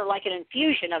 It's sort of like an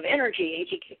infusion of energy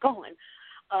as you get going.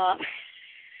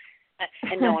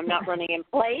 And no, I'm not running in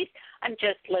place. I'm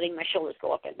just letting my shoulders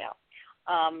go up and down.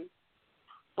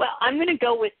 Well, I'm going to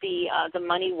go with the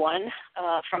money one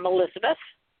from Elizabeth.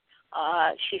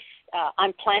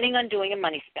 I'm planning on doing a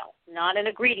money spell, not in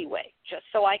a greedy way, just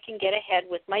so I can get ahead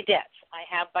with my debts. I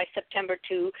have by September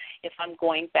 2 if I'm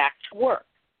going back to work.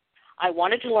 I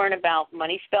wanted to learn about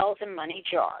money spells and money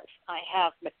jars. I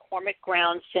have McCormick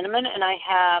ground cinnamon and I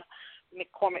have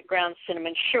McCormick ground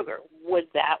cinnamon sugar. Would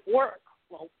that work?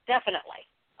 Well, definitely.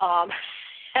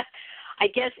 I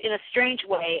guess in a strange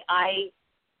way, I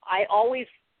always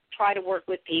try to work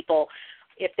with people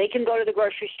if they can go to the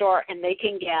grocery store and they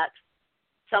can get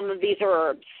some of these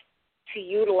herbs to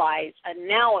utilize, and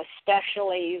now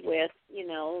especially with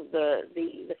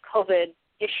the COVID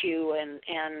issue and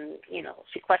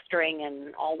sequestering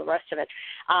and all the rest of it.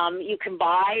 You can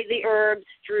buy the herbs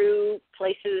through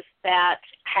places that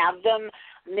have them,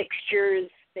 mixtures,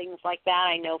 things like that.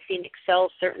 I know Phoenix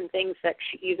sells certain things that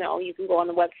you can go on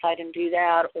the website and do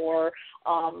that, or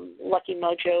Lucky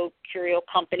Mojo Curio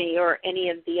Company, or any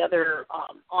of the other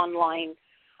online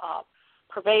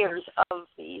purveyors of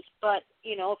these. But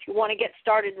if you want to get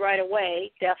started right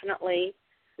away, definitely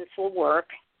this will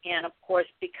work. And, of course,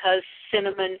 because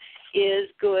cinnamon is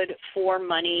good for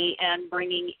money and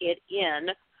bringing it in,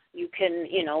 you can,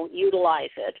 utilize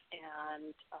it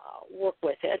and work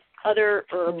with it. Other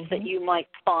herbs that you might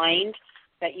find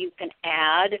that you can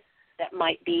add that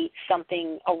might be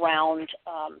something around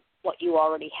what you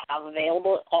already have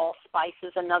available. Allspice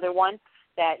is another one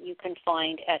that you can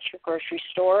find at your grocery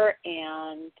store.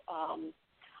 And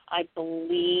I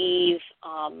believe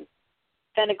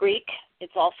fenugreek,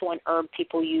 it's also an herb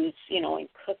people use, in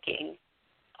cooking.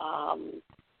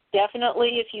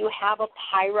 Definitely if you have a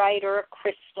pyrite or a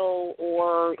crystal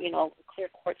or, clear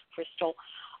quartz crystal,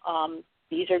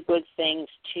 these are good things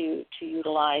to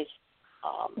utilize.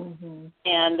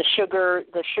 And the sugar,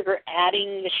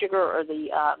 adding the sugar or the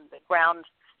ground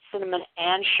cinnamon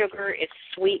and sugar is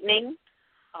sweetening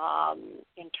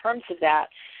in terms of that.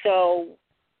 So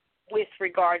with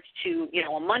regards to,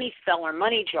 a money spell or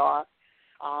money jar,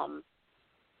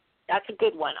 that's a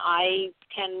good one. I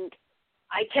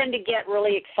tend to get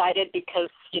really excited because,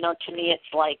 to me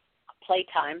it's like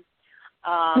playtime.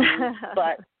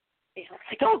 But it's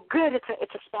like, oh, good,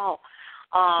 it's a spell.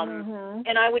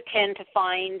 And I would tend to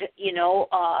find,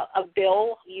 a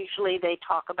bill. Usually they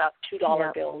talk about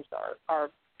 $2 bills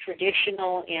are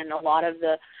traditional in a lot of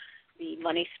the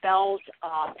money spells.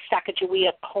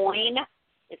 Sacagawea coin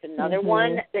is another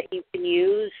one that you can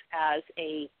use as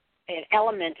an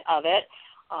element of it.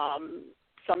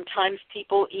 Sometimes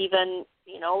people even,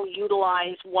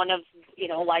 utilize one of,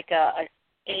 like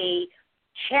a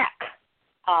check,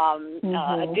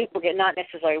 a duplicate, not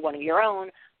necessarily one of your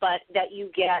own, but that you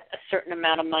get a certain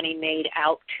amount of money made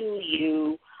out to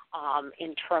you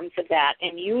in terms of that,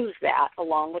 and use that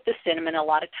along with the cinnamon. A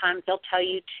lot of times they'll tell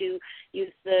you to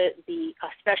use the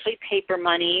especially paper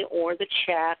money or the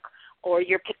check or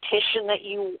your petition that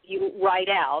you write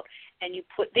out, and you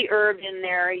put the herb in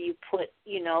there, you put,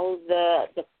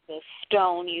 the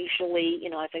stone usually,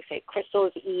 as I say, crystal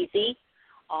is easy.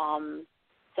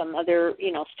 Some other,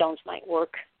 stones might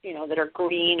work, that are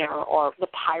green or the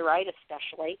pyrite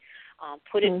especially.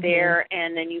 Put it there,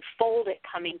 and then you fold it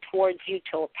coming towards you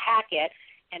to a packet,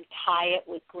 and tie it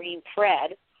with green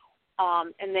thread,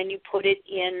 and then you put it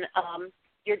in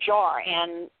your jar.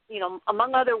 And,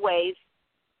 among other ways,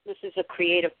 this is a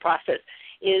creative process,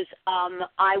 is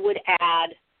I would add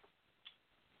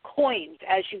coins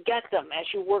as you get them, as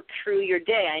you work through your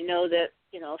day. I know that,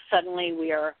 suddenly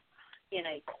we are in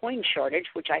a coin shortage,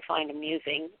 which I find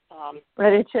amusing.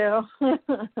 Ready to.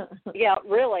 Yeah,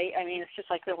 really. I mean, it's just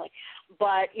like really.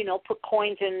 But, put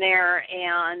coins in there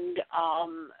and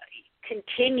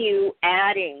continue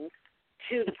adding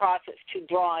to the process to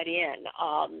draw it in.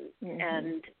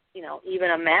 And,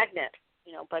 even a magnet,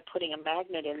 by putting a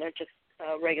magnet in there, just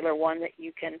a regular one that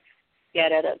you can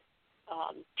get at a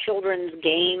children's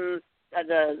game,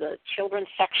 the children's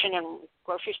section in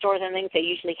grocery stores and things. They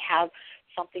usually have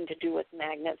something to do with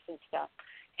magnets and stuff,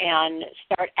 and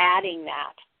start adding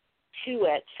that to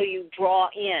it so you draw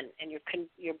in and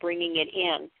you're bringing it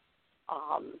in.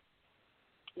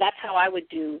 That's how I would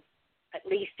do at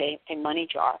least a money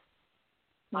jar.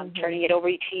 I'm turning it over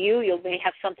to you. You may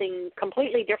have something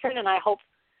completely different, and I hope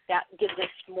that gives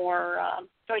us more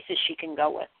choices she can go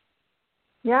with.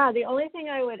 Yeah, the only thing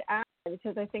I would add,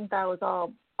 because I think that was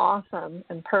all awesome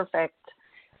and perfect,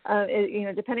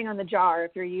 depending on the jar,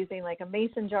 if you're using like a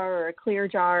mason jar or a clear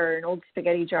jar or an old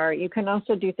spaghetti jar, you can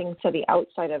also do things to the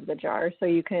outside of the jar. So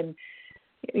you can,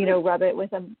 rub it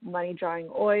with a money drawing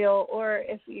oil, or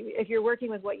if you're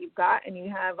working with what you've got and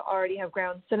you already have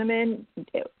ground cinnamon,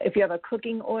 if you have a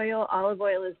cooking oil, olive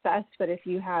oil is best, but if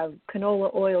you have canola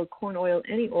oil, corn oil,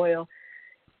 any oil,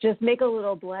 just make a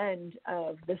little blend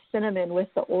of the cinnamon with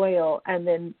the oil and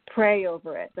then pray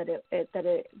over it, that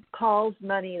it calls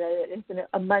money, that it is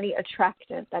a money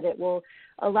attractant, that it will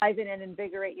enliven and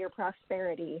invigorate your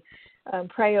prosperity.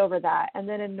 Pray over that, and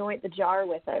then anoint the jar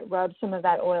with it. Rub some of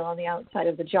that oil on the outside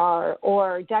of the jar,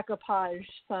 or decoupage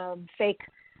some fake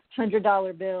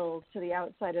 $100 bills to the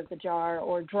outside of the jar,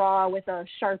 or draw with a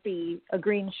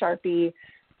green Sharpie,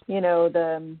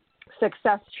 the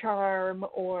success charm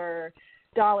or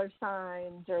dollar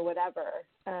signs or whatever,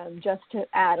 just to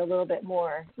add a little bit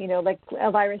more. Like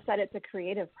Elvyra said, it's a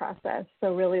creative process.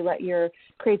 So really let your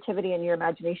creativity and your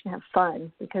imagination have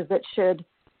fun, because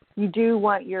you do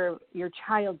want your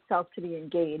child self to be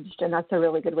engaged, and that's a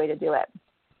really good way to do it.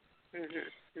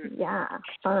 Mm-hmm. Yeah,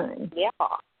 fun. Yeah.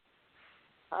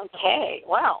 Okay,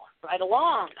 well, right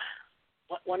along.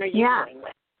 What one are you doing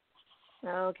with?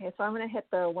 Okay, so I'm going to hit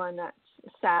the one that's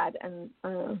sad and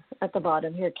at the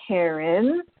bottom here,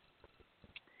 Karen.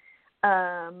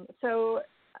 And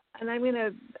I'm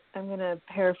gonna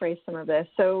paraphrase some of this.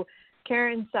 So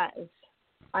Karen says,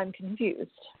 "I'm confused.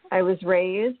 I was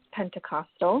raised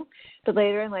Pentecostal, but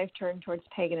later in life turned towards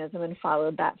paganism and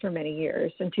followed that for many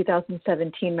years. In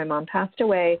 2017, my mom passed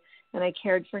away, and I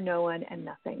cared for no one and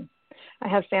nothing. I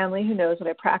have family who knows what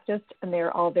I practiced, and they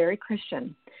are all very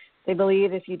Christian. They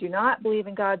believe if you do not believe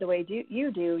in God the way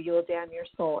you do, you will damn your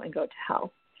soul and go to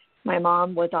hell. My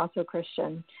mom was also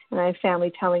Christian, and I have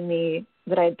family telling me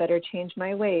that I'd better change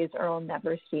my ways or I'll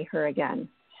never see her again.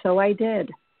 So I did.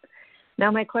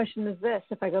 Now my question is this: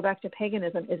 if I go back to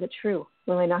paganism, is it true?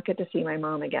 Will I not get to see my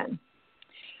mom again?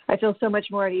 I feel so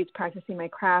much more at ease practicing my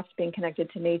craft, being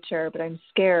connected to nature, but I'm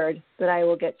scared that I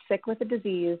will get sick with a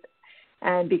disease,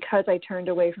 and because I turned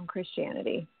away from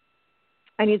Christianity.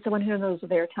 I need someone who knows what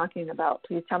they're talking about.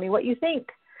 Please tell me what you think."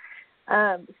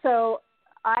 So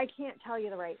I can't tell you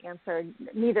the right answer.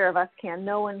 Neither of us can.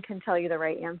 No one can tell you the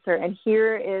right answer. And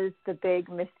here is the big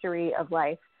mystery of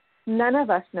life. None of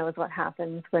us knows what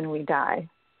happens when we die.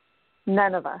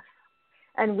 None of us.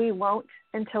 And we won't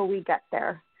until we get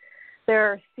there. There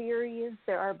are theories,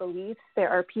 there are beliefs, there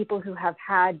are people who have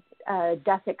had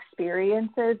death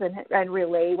experiences and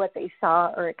relay what they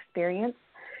saw or experienced.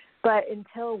 But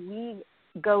until we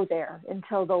go there,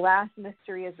 until the last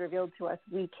mystery is revealed to us,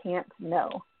 we can't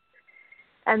know.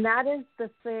 And that is the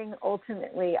thing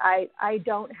ultimately. I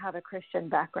don't have a Christian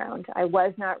background. I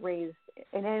was not raised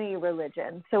in any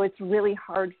religion. So it's really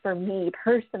hard for me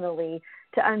personally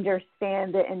to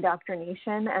understand the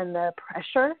indoctrination and the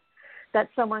pressure that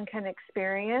someone can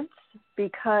experience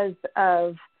because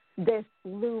of this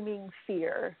looming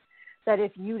fear that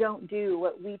if you don't do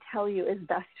what we tell you is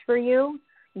best for you,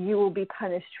 you will be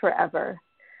punished forever.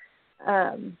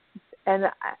 And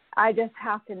I just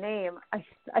have to name,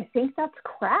 I think that's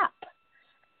crap.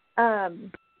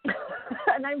 And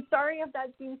I'm sorry if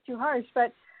that seems too harsh,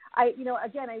 but I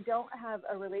don't have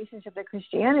a relationship to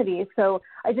Christianity.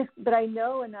 But I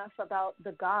know enough about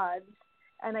the gods,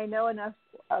 and I know enough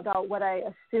about what I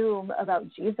assume about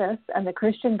Jesus and the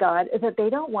Christian God is that they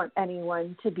don't want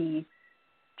anyone to be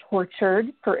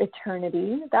tortured for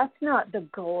eternity. That's not the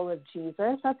goal of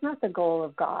Jesus. That's not the goal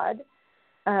of God.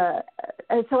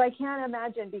 so I can't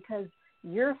imagine, because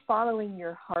you're following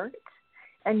your heart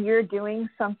and you're doing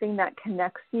something that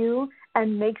connects you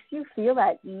and makes you feel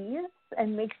at ease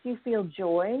and makes you feel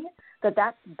joy,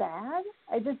 that's bad.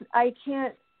 I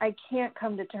can't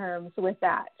come to terms with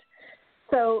that.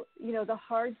 So, the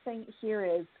hard thing here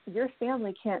is your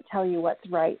family can't tell you what's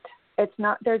right. It's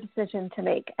not their decision to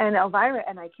make. And Elvyra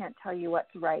and I can't tell you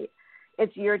what's right.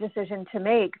 It's your decision to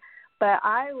make. But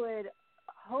I would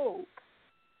hope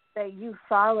that you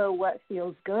follow what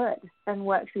feels good and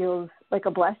what feels like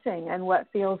a blessing and what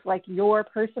feels like your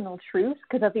personal truth,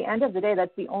 because at the end of the day,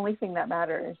 that's the only thing that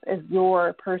matters, is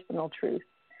your personal truth.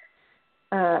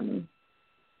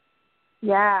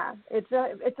 Yeah, it's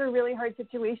a really hard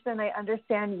situation, and I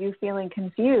understand you feeling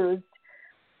confused.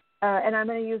 And I'm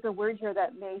going to use a word here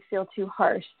that may feel too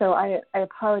harsh, so I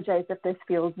apologize if this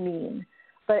feels mean.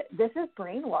 But this is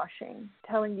brainwashing,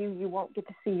 telling you won't get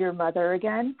to see your mother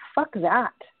again. Fuck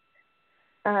that.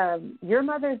 Your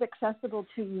mother is accessible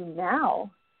to you now.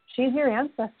 She's your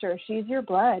ancestor. She's your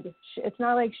blood. It's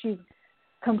not like she's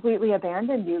completely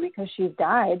abandoned you because she's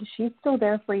died. She's still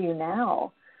there for you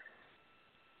now.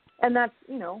 And that's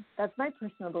my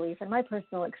personal belief and my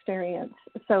personal experience.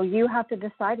 So you have to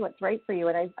decide what's right for you.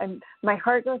 And my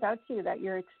heart goes out to you that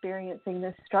you're experiencing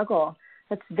this struggle.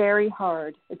 It's very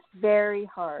hard. It's very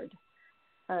hard.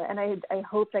 And I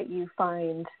hope that you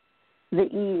find the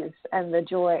ease and the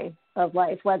joy of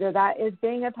life, whether that is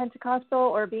being a Pentecostal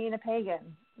or being a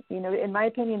pagan. In my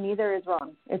opinion, neither is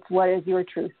wrong. It's what is your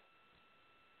truth.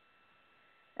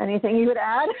 Anything you would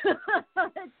add?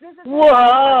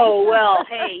 Whoa, well,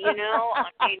 hey,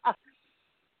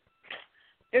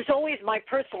 there's always my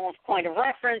personal point of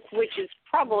reference, which is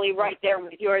probably right there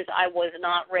with yours. I was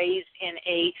not raised in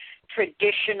a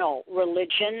traditional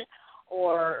religion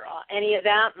or any of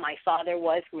that. My father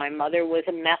was. My mother was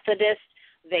a Methodist.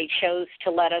 They chose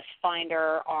to let us find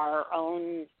our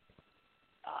own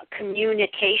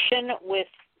communication with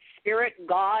Spirit,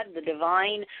 God, the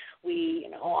divine.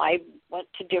 I went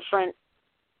to different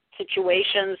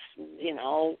situations.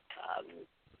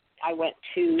 I went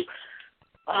to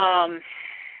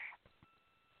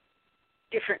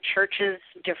different churches,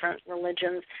 different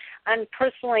religions, and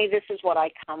personally, this is what I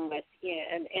come with.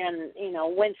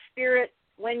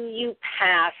 When you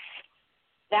pass,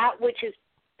 that which is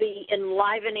the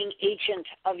enlivening agent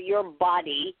of your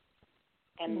body,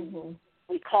 and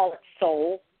we call it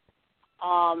soul,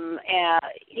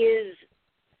 is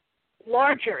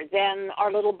larger than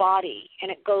our little body,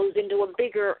 and it goes into a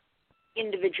bigger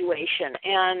individuation.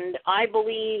 And I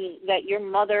believe that your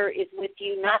mother is with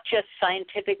you, not just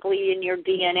scientifically in your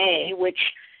DNA, which,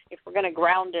 if we're going to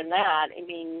ground in that,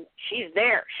 she's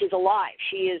there. She's alive.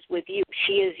 She is with you.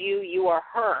 She is you. You are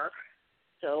her.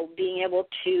 So being able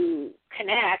to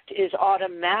connect is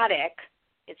automatic.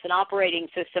 It's an operating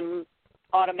system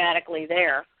automatically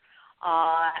there.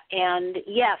 And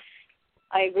yes,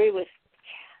 I agree with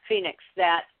Phoenix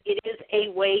that it is a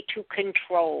way to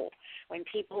control. When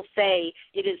people say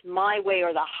it is my way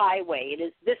or the highway, it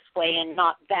is this way and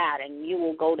not that, and you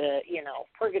will go to,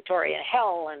 purgatory and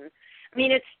hell. And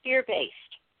it's fear-based,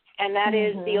 and that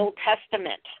is the Old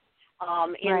Testament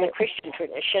in the Christian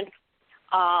tradition.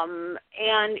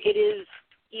 And it is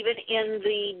even in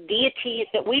the deities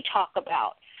that we talk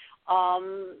about.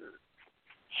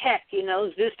 Heck,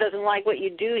 Zeus doesn't like what you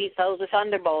do. He throws a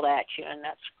thunderbolt at you, and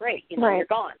that's great. You're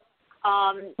gone.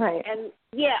 And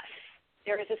yes,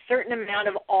 there is a certain amount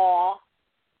of awe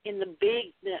in the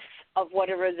bigness of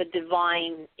whatever the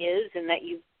divine is, and that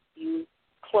you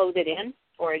clothe it in,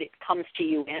 or it comes to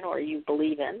you in, or you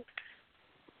believe in.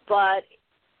 But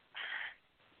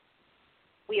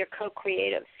we are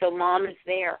co-creative, so Mom is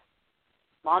there.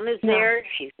 Mom is there.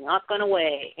 She's not gone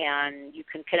away, and you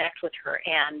can connect with her.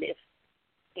 And if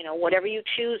whatever you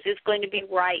choose is going to be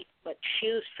right, but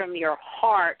choose from your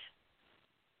heart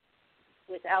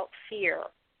without fear,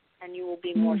 and you will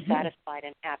be more satisfied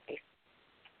and happy.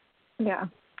 Yeah.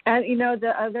 And,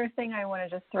 the other thing I want to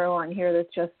just throw on here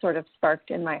that's just sort of sparked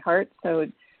in my heart, so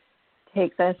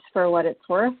take this for what it's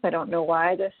worth. I don't know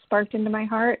why this sparked into my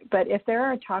heart, but if there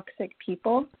are toxic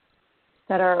people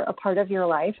that are a part of your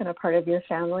life and a part of your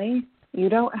family, you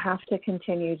don't have to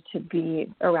continue to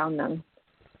be around them.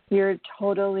 You're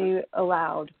totally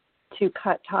allowed to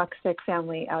cut toxic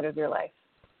family out of your life.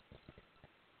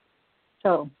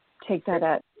 So take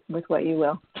that with what you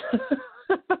will.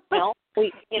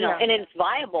 And it's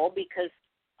viable because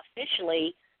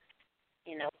officially,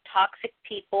 toxic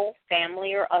people,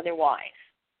 family or otherwise,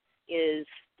 is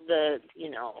the,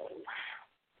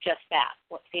 just that,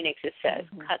 what Phoenix says.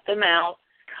 Cut them out,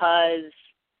 because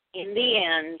in the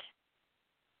end,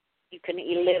 You can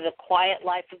live a quiet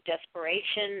life of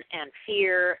desperation and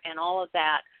fear and all of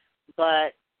that,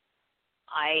 but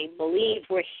I believe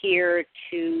we're here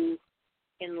to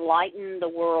enlighten the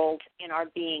world in our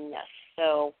beingness.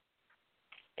 So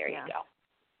there you go.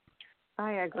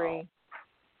 I agree.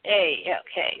 Hey,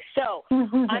 okay. So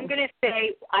I'm going to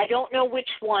say I don't know which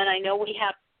one. I know we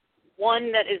have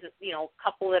one that is, a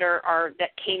couple that are that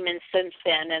came in since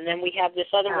then, and then we have this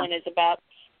other one is about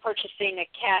purchasing a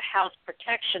cat house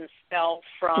protection spell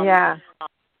from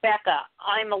Becca.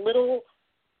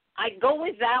 I go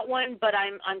with that one, but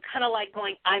I'm kind of like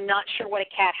going, I'm not sure what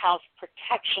a cat house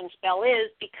protection spell is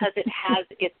because it has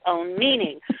its own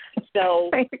meaning. So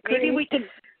maybe we could,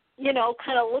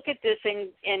 kind of look at this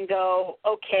and go,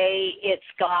 okay, it's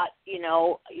got,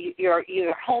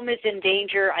 your home is in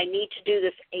danger. I need to do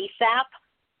this ASAP.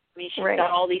 I mean, she's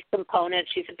got all these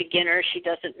components. She's a beginner. She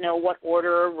doesn't know what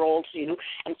order or role to do.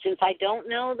 And since I don't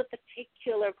know the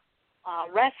particular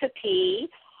recipe,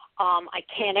 I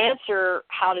can't answer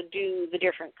how to do the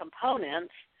different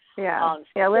components.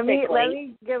 Let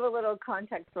me give a little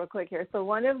context real quick here. So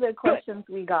one of the questions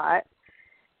we got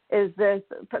is this.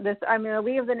 I'm going to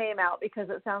leave the name out because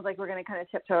it sounds like we're going to kind of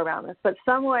tiptoe around this. But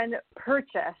someone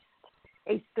purchased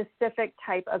a specific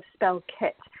type of spell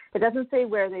kit. It doesn't say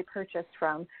where they purchased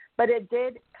from, but it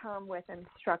did come with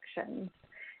instructions.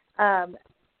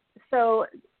 So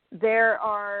there's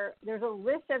a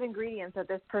list of ingredients that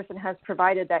this person has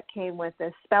provided that came with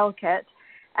this spell kit,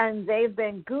 and they've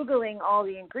been Googling all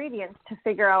the ingredients to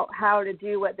figure out how to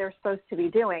do what they're supposed to be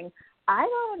doing. I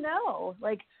don't know.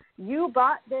 Like, you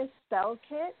bought this spell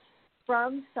kit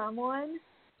from someone.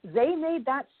 They made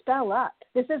that spell up.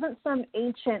 This isn't some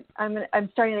ancient. I'm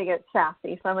starting to get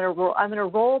sassy, so I'm going to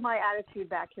roll my attitude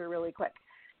back here really quick.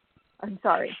 I'm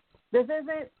sorry. This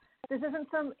isn't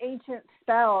some ancient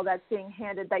spell that's being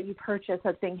handed that you purchased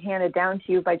that's being handed down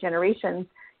to you by generations.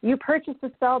 You purchased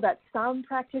a spell that some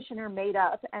practitioner made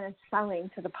up and is selling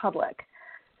to the public.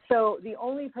 So the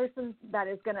only person that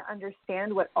is going to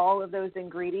understand what all of those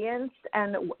ingredients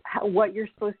and what you're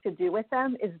supposed to do with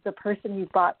them is the person you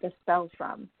bought the spell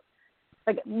from.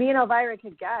 Like, me and Elvyra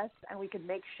could guess and we could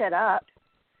make shit up,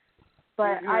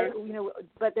 but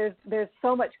but there's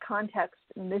so much context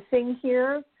missing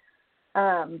here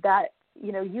that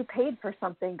you paid for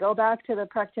something. Go back to the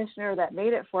practitioner that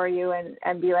made it for you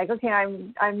and be like, okay,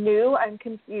 I'm new, I'm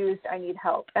confused, I need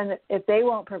help. And if they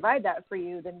won't provide that for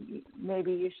you, then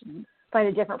maybe you should find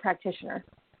a different practitioner.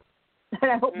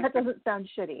 And I hope that doesn't sound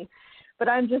shitty, but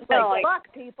I'm just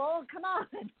fuck people, come on.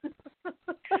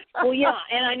 Well, yeah,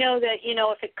 and I know that,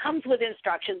 if it comes with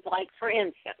instructions, like, for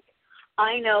instance,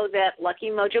 I know that Lucky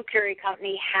Mojo Curie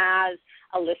Company has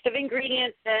a list of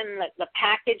ingredients and the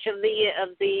package of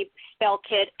the spell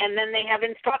kit, and then they have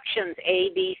instructions, A,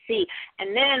 B, C.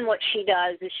 And then what she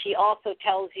does is she also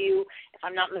tells you, if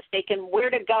I'm not mistaken, where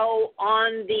to go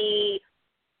on the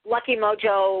Lucky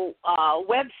Mojo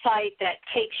website that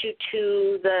takes you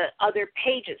to the other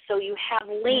pages. So you have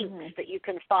links that you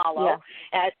can follow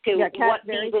as to what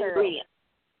these ingredients.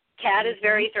 Kat is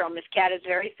very thorough. Miss Kat is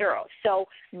very thorough. So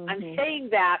I'm saying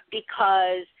that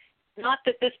because not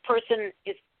that this person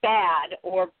is bad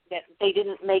or that they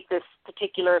didn't make this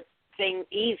particular thing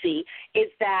easy, is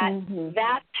that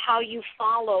that's how you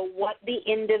follow what the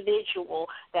individual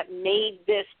that made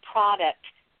this product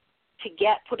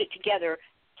put it together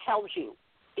tells you.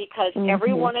 Because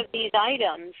every one of these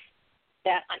items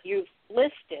that you've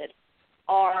listed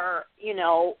are,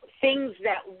 things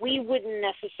that we wouldn't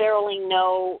necessarily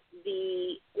know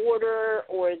the order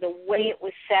or the way it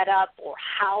was set up or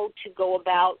how to go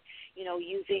about,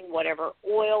 using whatever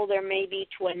oil there may be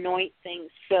to anoint things.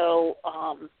 So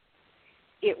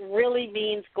it really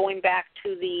means going back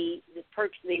to the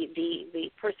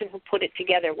person who put it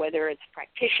together, whether it's a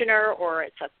practitioner or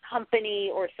it's a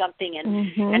company or something,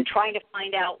 and trying to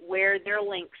find out where their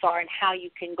links are and how you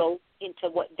can go into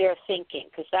what they're thinking,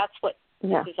 because that's what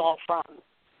this is all from.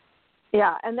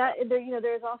 Yeah, and that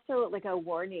there's also like a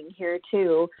warning here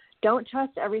too. Don't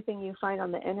trust everything you find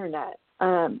on the internet.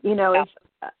 If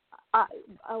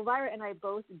Elvyra and I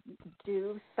both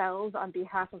do spells on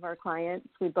behalf of our clients.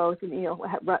 We both,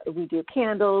 we do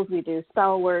candles, we do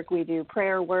spell work, we do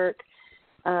prayer work,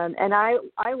 and I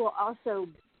will also,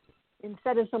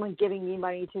 instead of someone giving me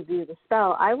money to do the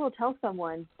spell, I will tell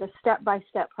someone the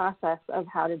step-by-step process of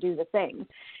how to do the thing.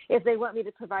 If they want me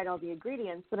to provide all the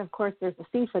ingredients, then of course there's a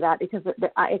fee for that because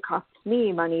it costs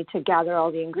me money to gather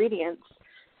all the ingredients.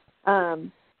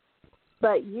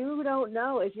 But you don't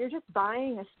know, if you're just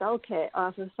buying a spell kit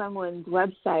off of someone's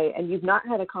website and you've not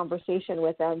had a conversation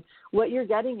with them, what you're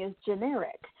getting is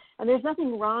generic. and there's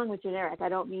nothing wrong with generic. I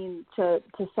don't mean to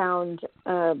sound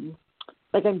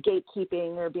like I'm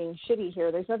gatekeeping or being shitty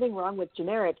here. There's nothing wrong with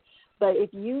generic. But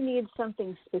if you need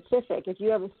something specific, if you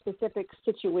have a specific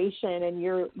situation and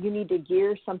you need to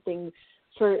gear something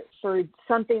for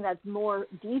something that's more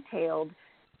detailed,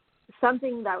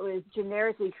 something that was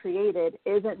generically created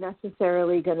isn't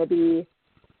necessarily going to be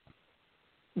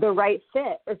the right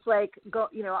fit. It's like,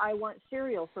 I want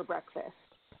cereal for breakfast.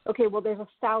 Okay, well, there's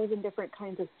 1,000 different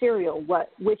kinds of cereal.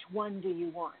 Which one do you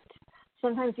want?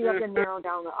 Sometimes you have to narrow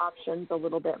down the options a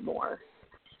little bit more.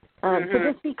 So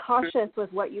just be cautious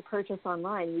with what you purchase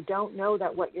online. You don't know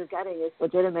that what you're getting is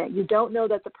legitimate. You don't know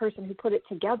that the person who put it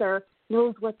together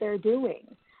knows what they're doing.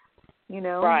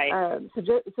 Right. So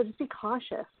just be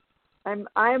cautious.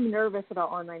 I am nervous about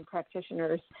online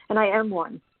practitioners, and I am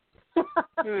one.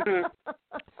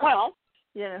 Well,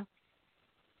 yeah.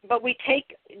 But we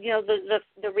take,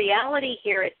 the reality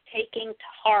here is taking to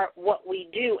heart what we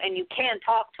do, and you can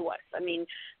talk to us. I mean,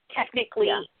 technically,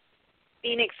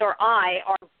 Phoenix or I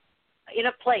are in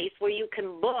a place where you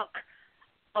can book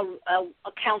a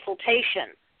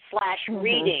consultation /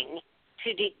 reading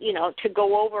to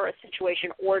go over a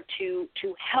situation or to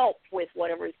help with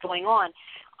whatever is going on.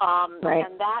 Right.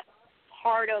 And that's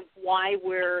part of why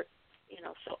we're,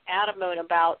 so adamant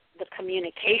about the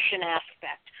communication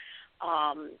aspect.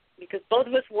 Because both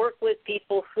of us work with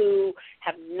people who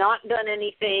have not done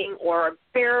anything or are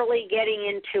barely getting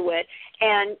into it.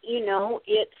 And,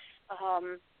 it's,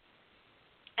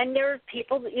 and there are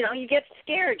people that, you get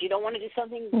scared. You don't want to do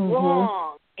something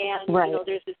wrong. And,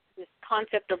 there's this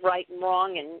concept of right and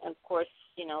wrong. And, of course,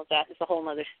 that is a whole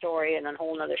other story and a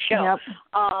whole other show.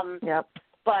 Yep.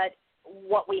 But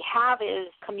what we have is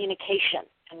communication.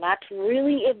 And that's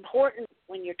really important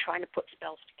when you're trying to put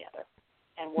spells together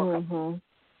and work them.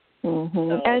 So,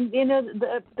 and,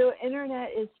 the Internet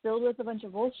is filled with a bunch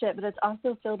of bullshit, but it's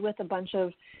also filled with a bunch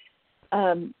of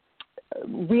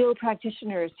real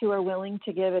practitioners who are willing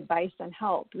to give advice and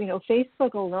help.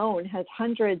 Facebook alone has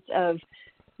hundreds of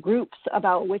groups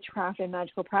about witchcraft and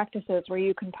magical practices where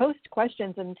you can post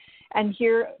questions and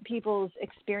hear people's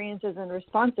experiences and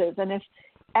responses. And if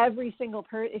every single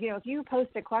if you post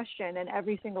a question and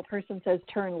every single person says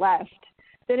turn left,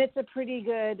 then it's a pretty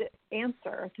good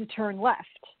answer to turn left,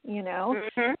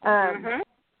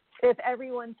 If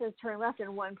everyone says turn left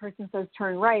and one person says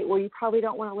turn right, well, you probably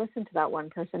don't want to listen to that one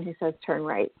person who says turn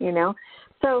right,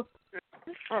 So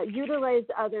utilize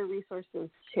other resources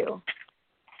too.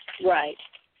 Right.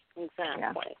 Exactly.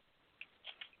 Yeah.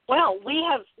 Well, we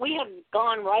have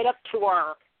gone right up to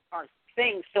our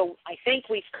thing, so I think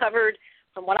we've covered,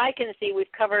 from what I can see,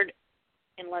 we've covered,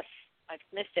 unless I've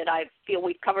missed it, I feel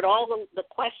we've covered all the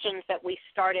questions that we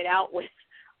started out with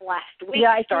last week.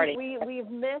 Yeah, I think we've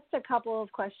missed a couple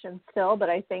of questions still, but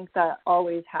I think that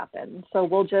always happens. So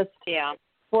we'll just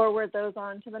forward those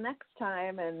on to the next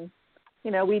time, and,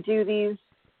 we do these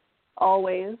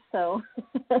always, so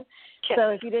so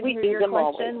if you didn't hear your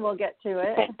question, we'll get to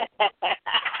it.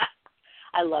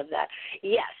 I love that.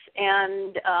 Yes,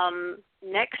 and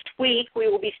next week we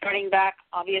will be starting back,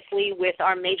 obviously, with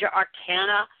our major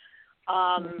arcana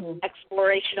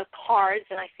exploration of cards,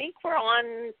 and I think we're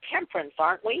on Temperance,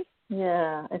 aren't we?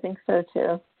 Yeah, I think so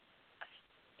too.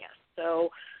 Yes, so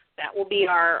that will be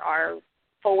our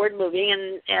forward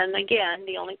moving, and again,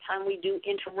 the only time we do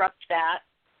interrupt that,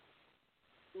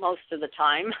 most of the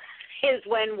time, is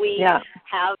when we have,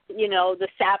 the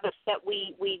Sabbath that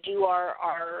we do our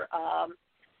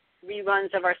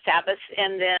reruns of our Sabbath,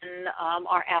 and then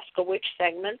our Ask a Witch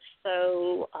segments.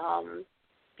 So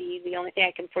the only thing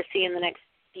I can foresee in the next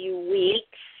few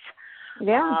weeks.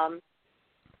 Yeah.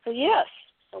 So yes,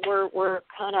 so we're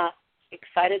kind of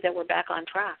excited that we're back on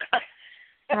track.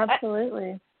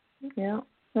 Absolutely. Yeah.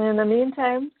 And in the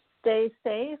meantime, stay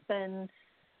safe and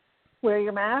wear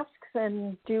your masks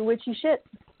and do witchy shit.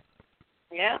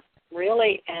 Yeah,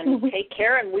 really. And take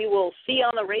care, and we will see you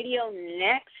on the radio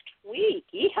next week.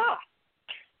 Yeehaw.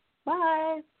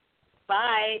 Bye.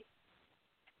 Bye.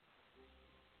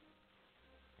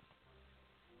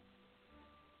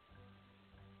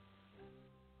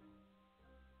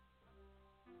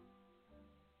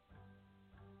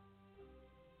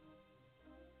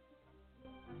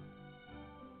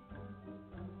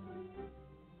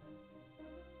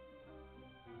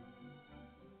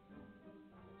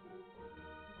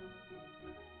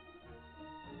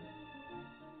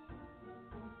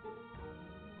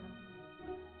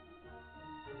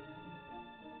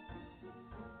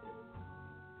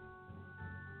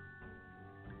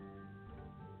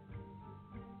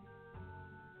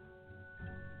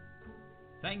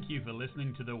 Thank you for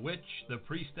listening to The Witch, the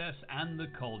Priestess, and the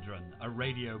Cauldron, a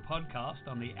radio podcast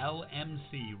on the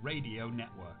LMC Radio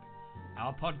Network.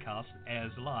 Our podcast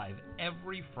airs live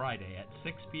every Friday at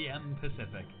 6 p.m.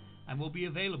 Pacific and will be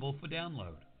available for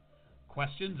download.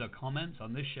 Questions or comments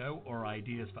on this show or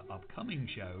ideas for upcoming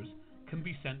shows can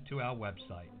be sent to our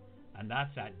website, and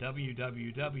that's at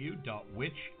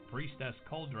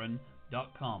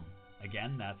www.witchpriestesscauldron.com.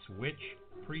 Again, that's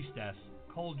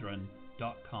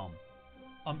witchpriestesscauldron.com.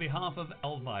 On behalf of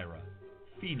Elvyra,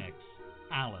 Phoenix,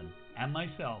 Alan, and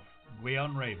myself,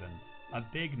 Gwion Raven, a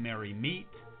big merry meet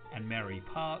and merry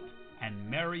part and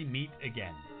merry meet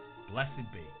again.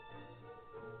 Blessed be.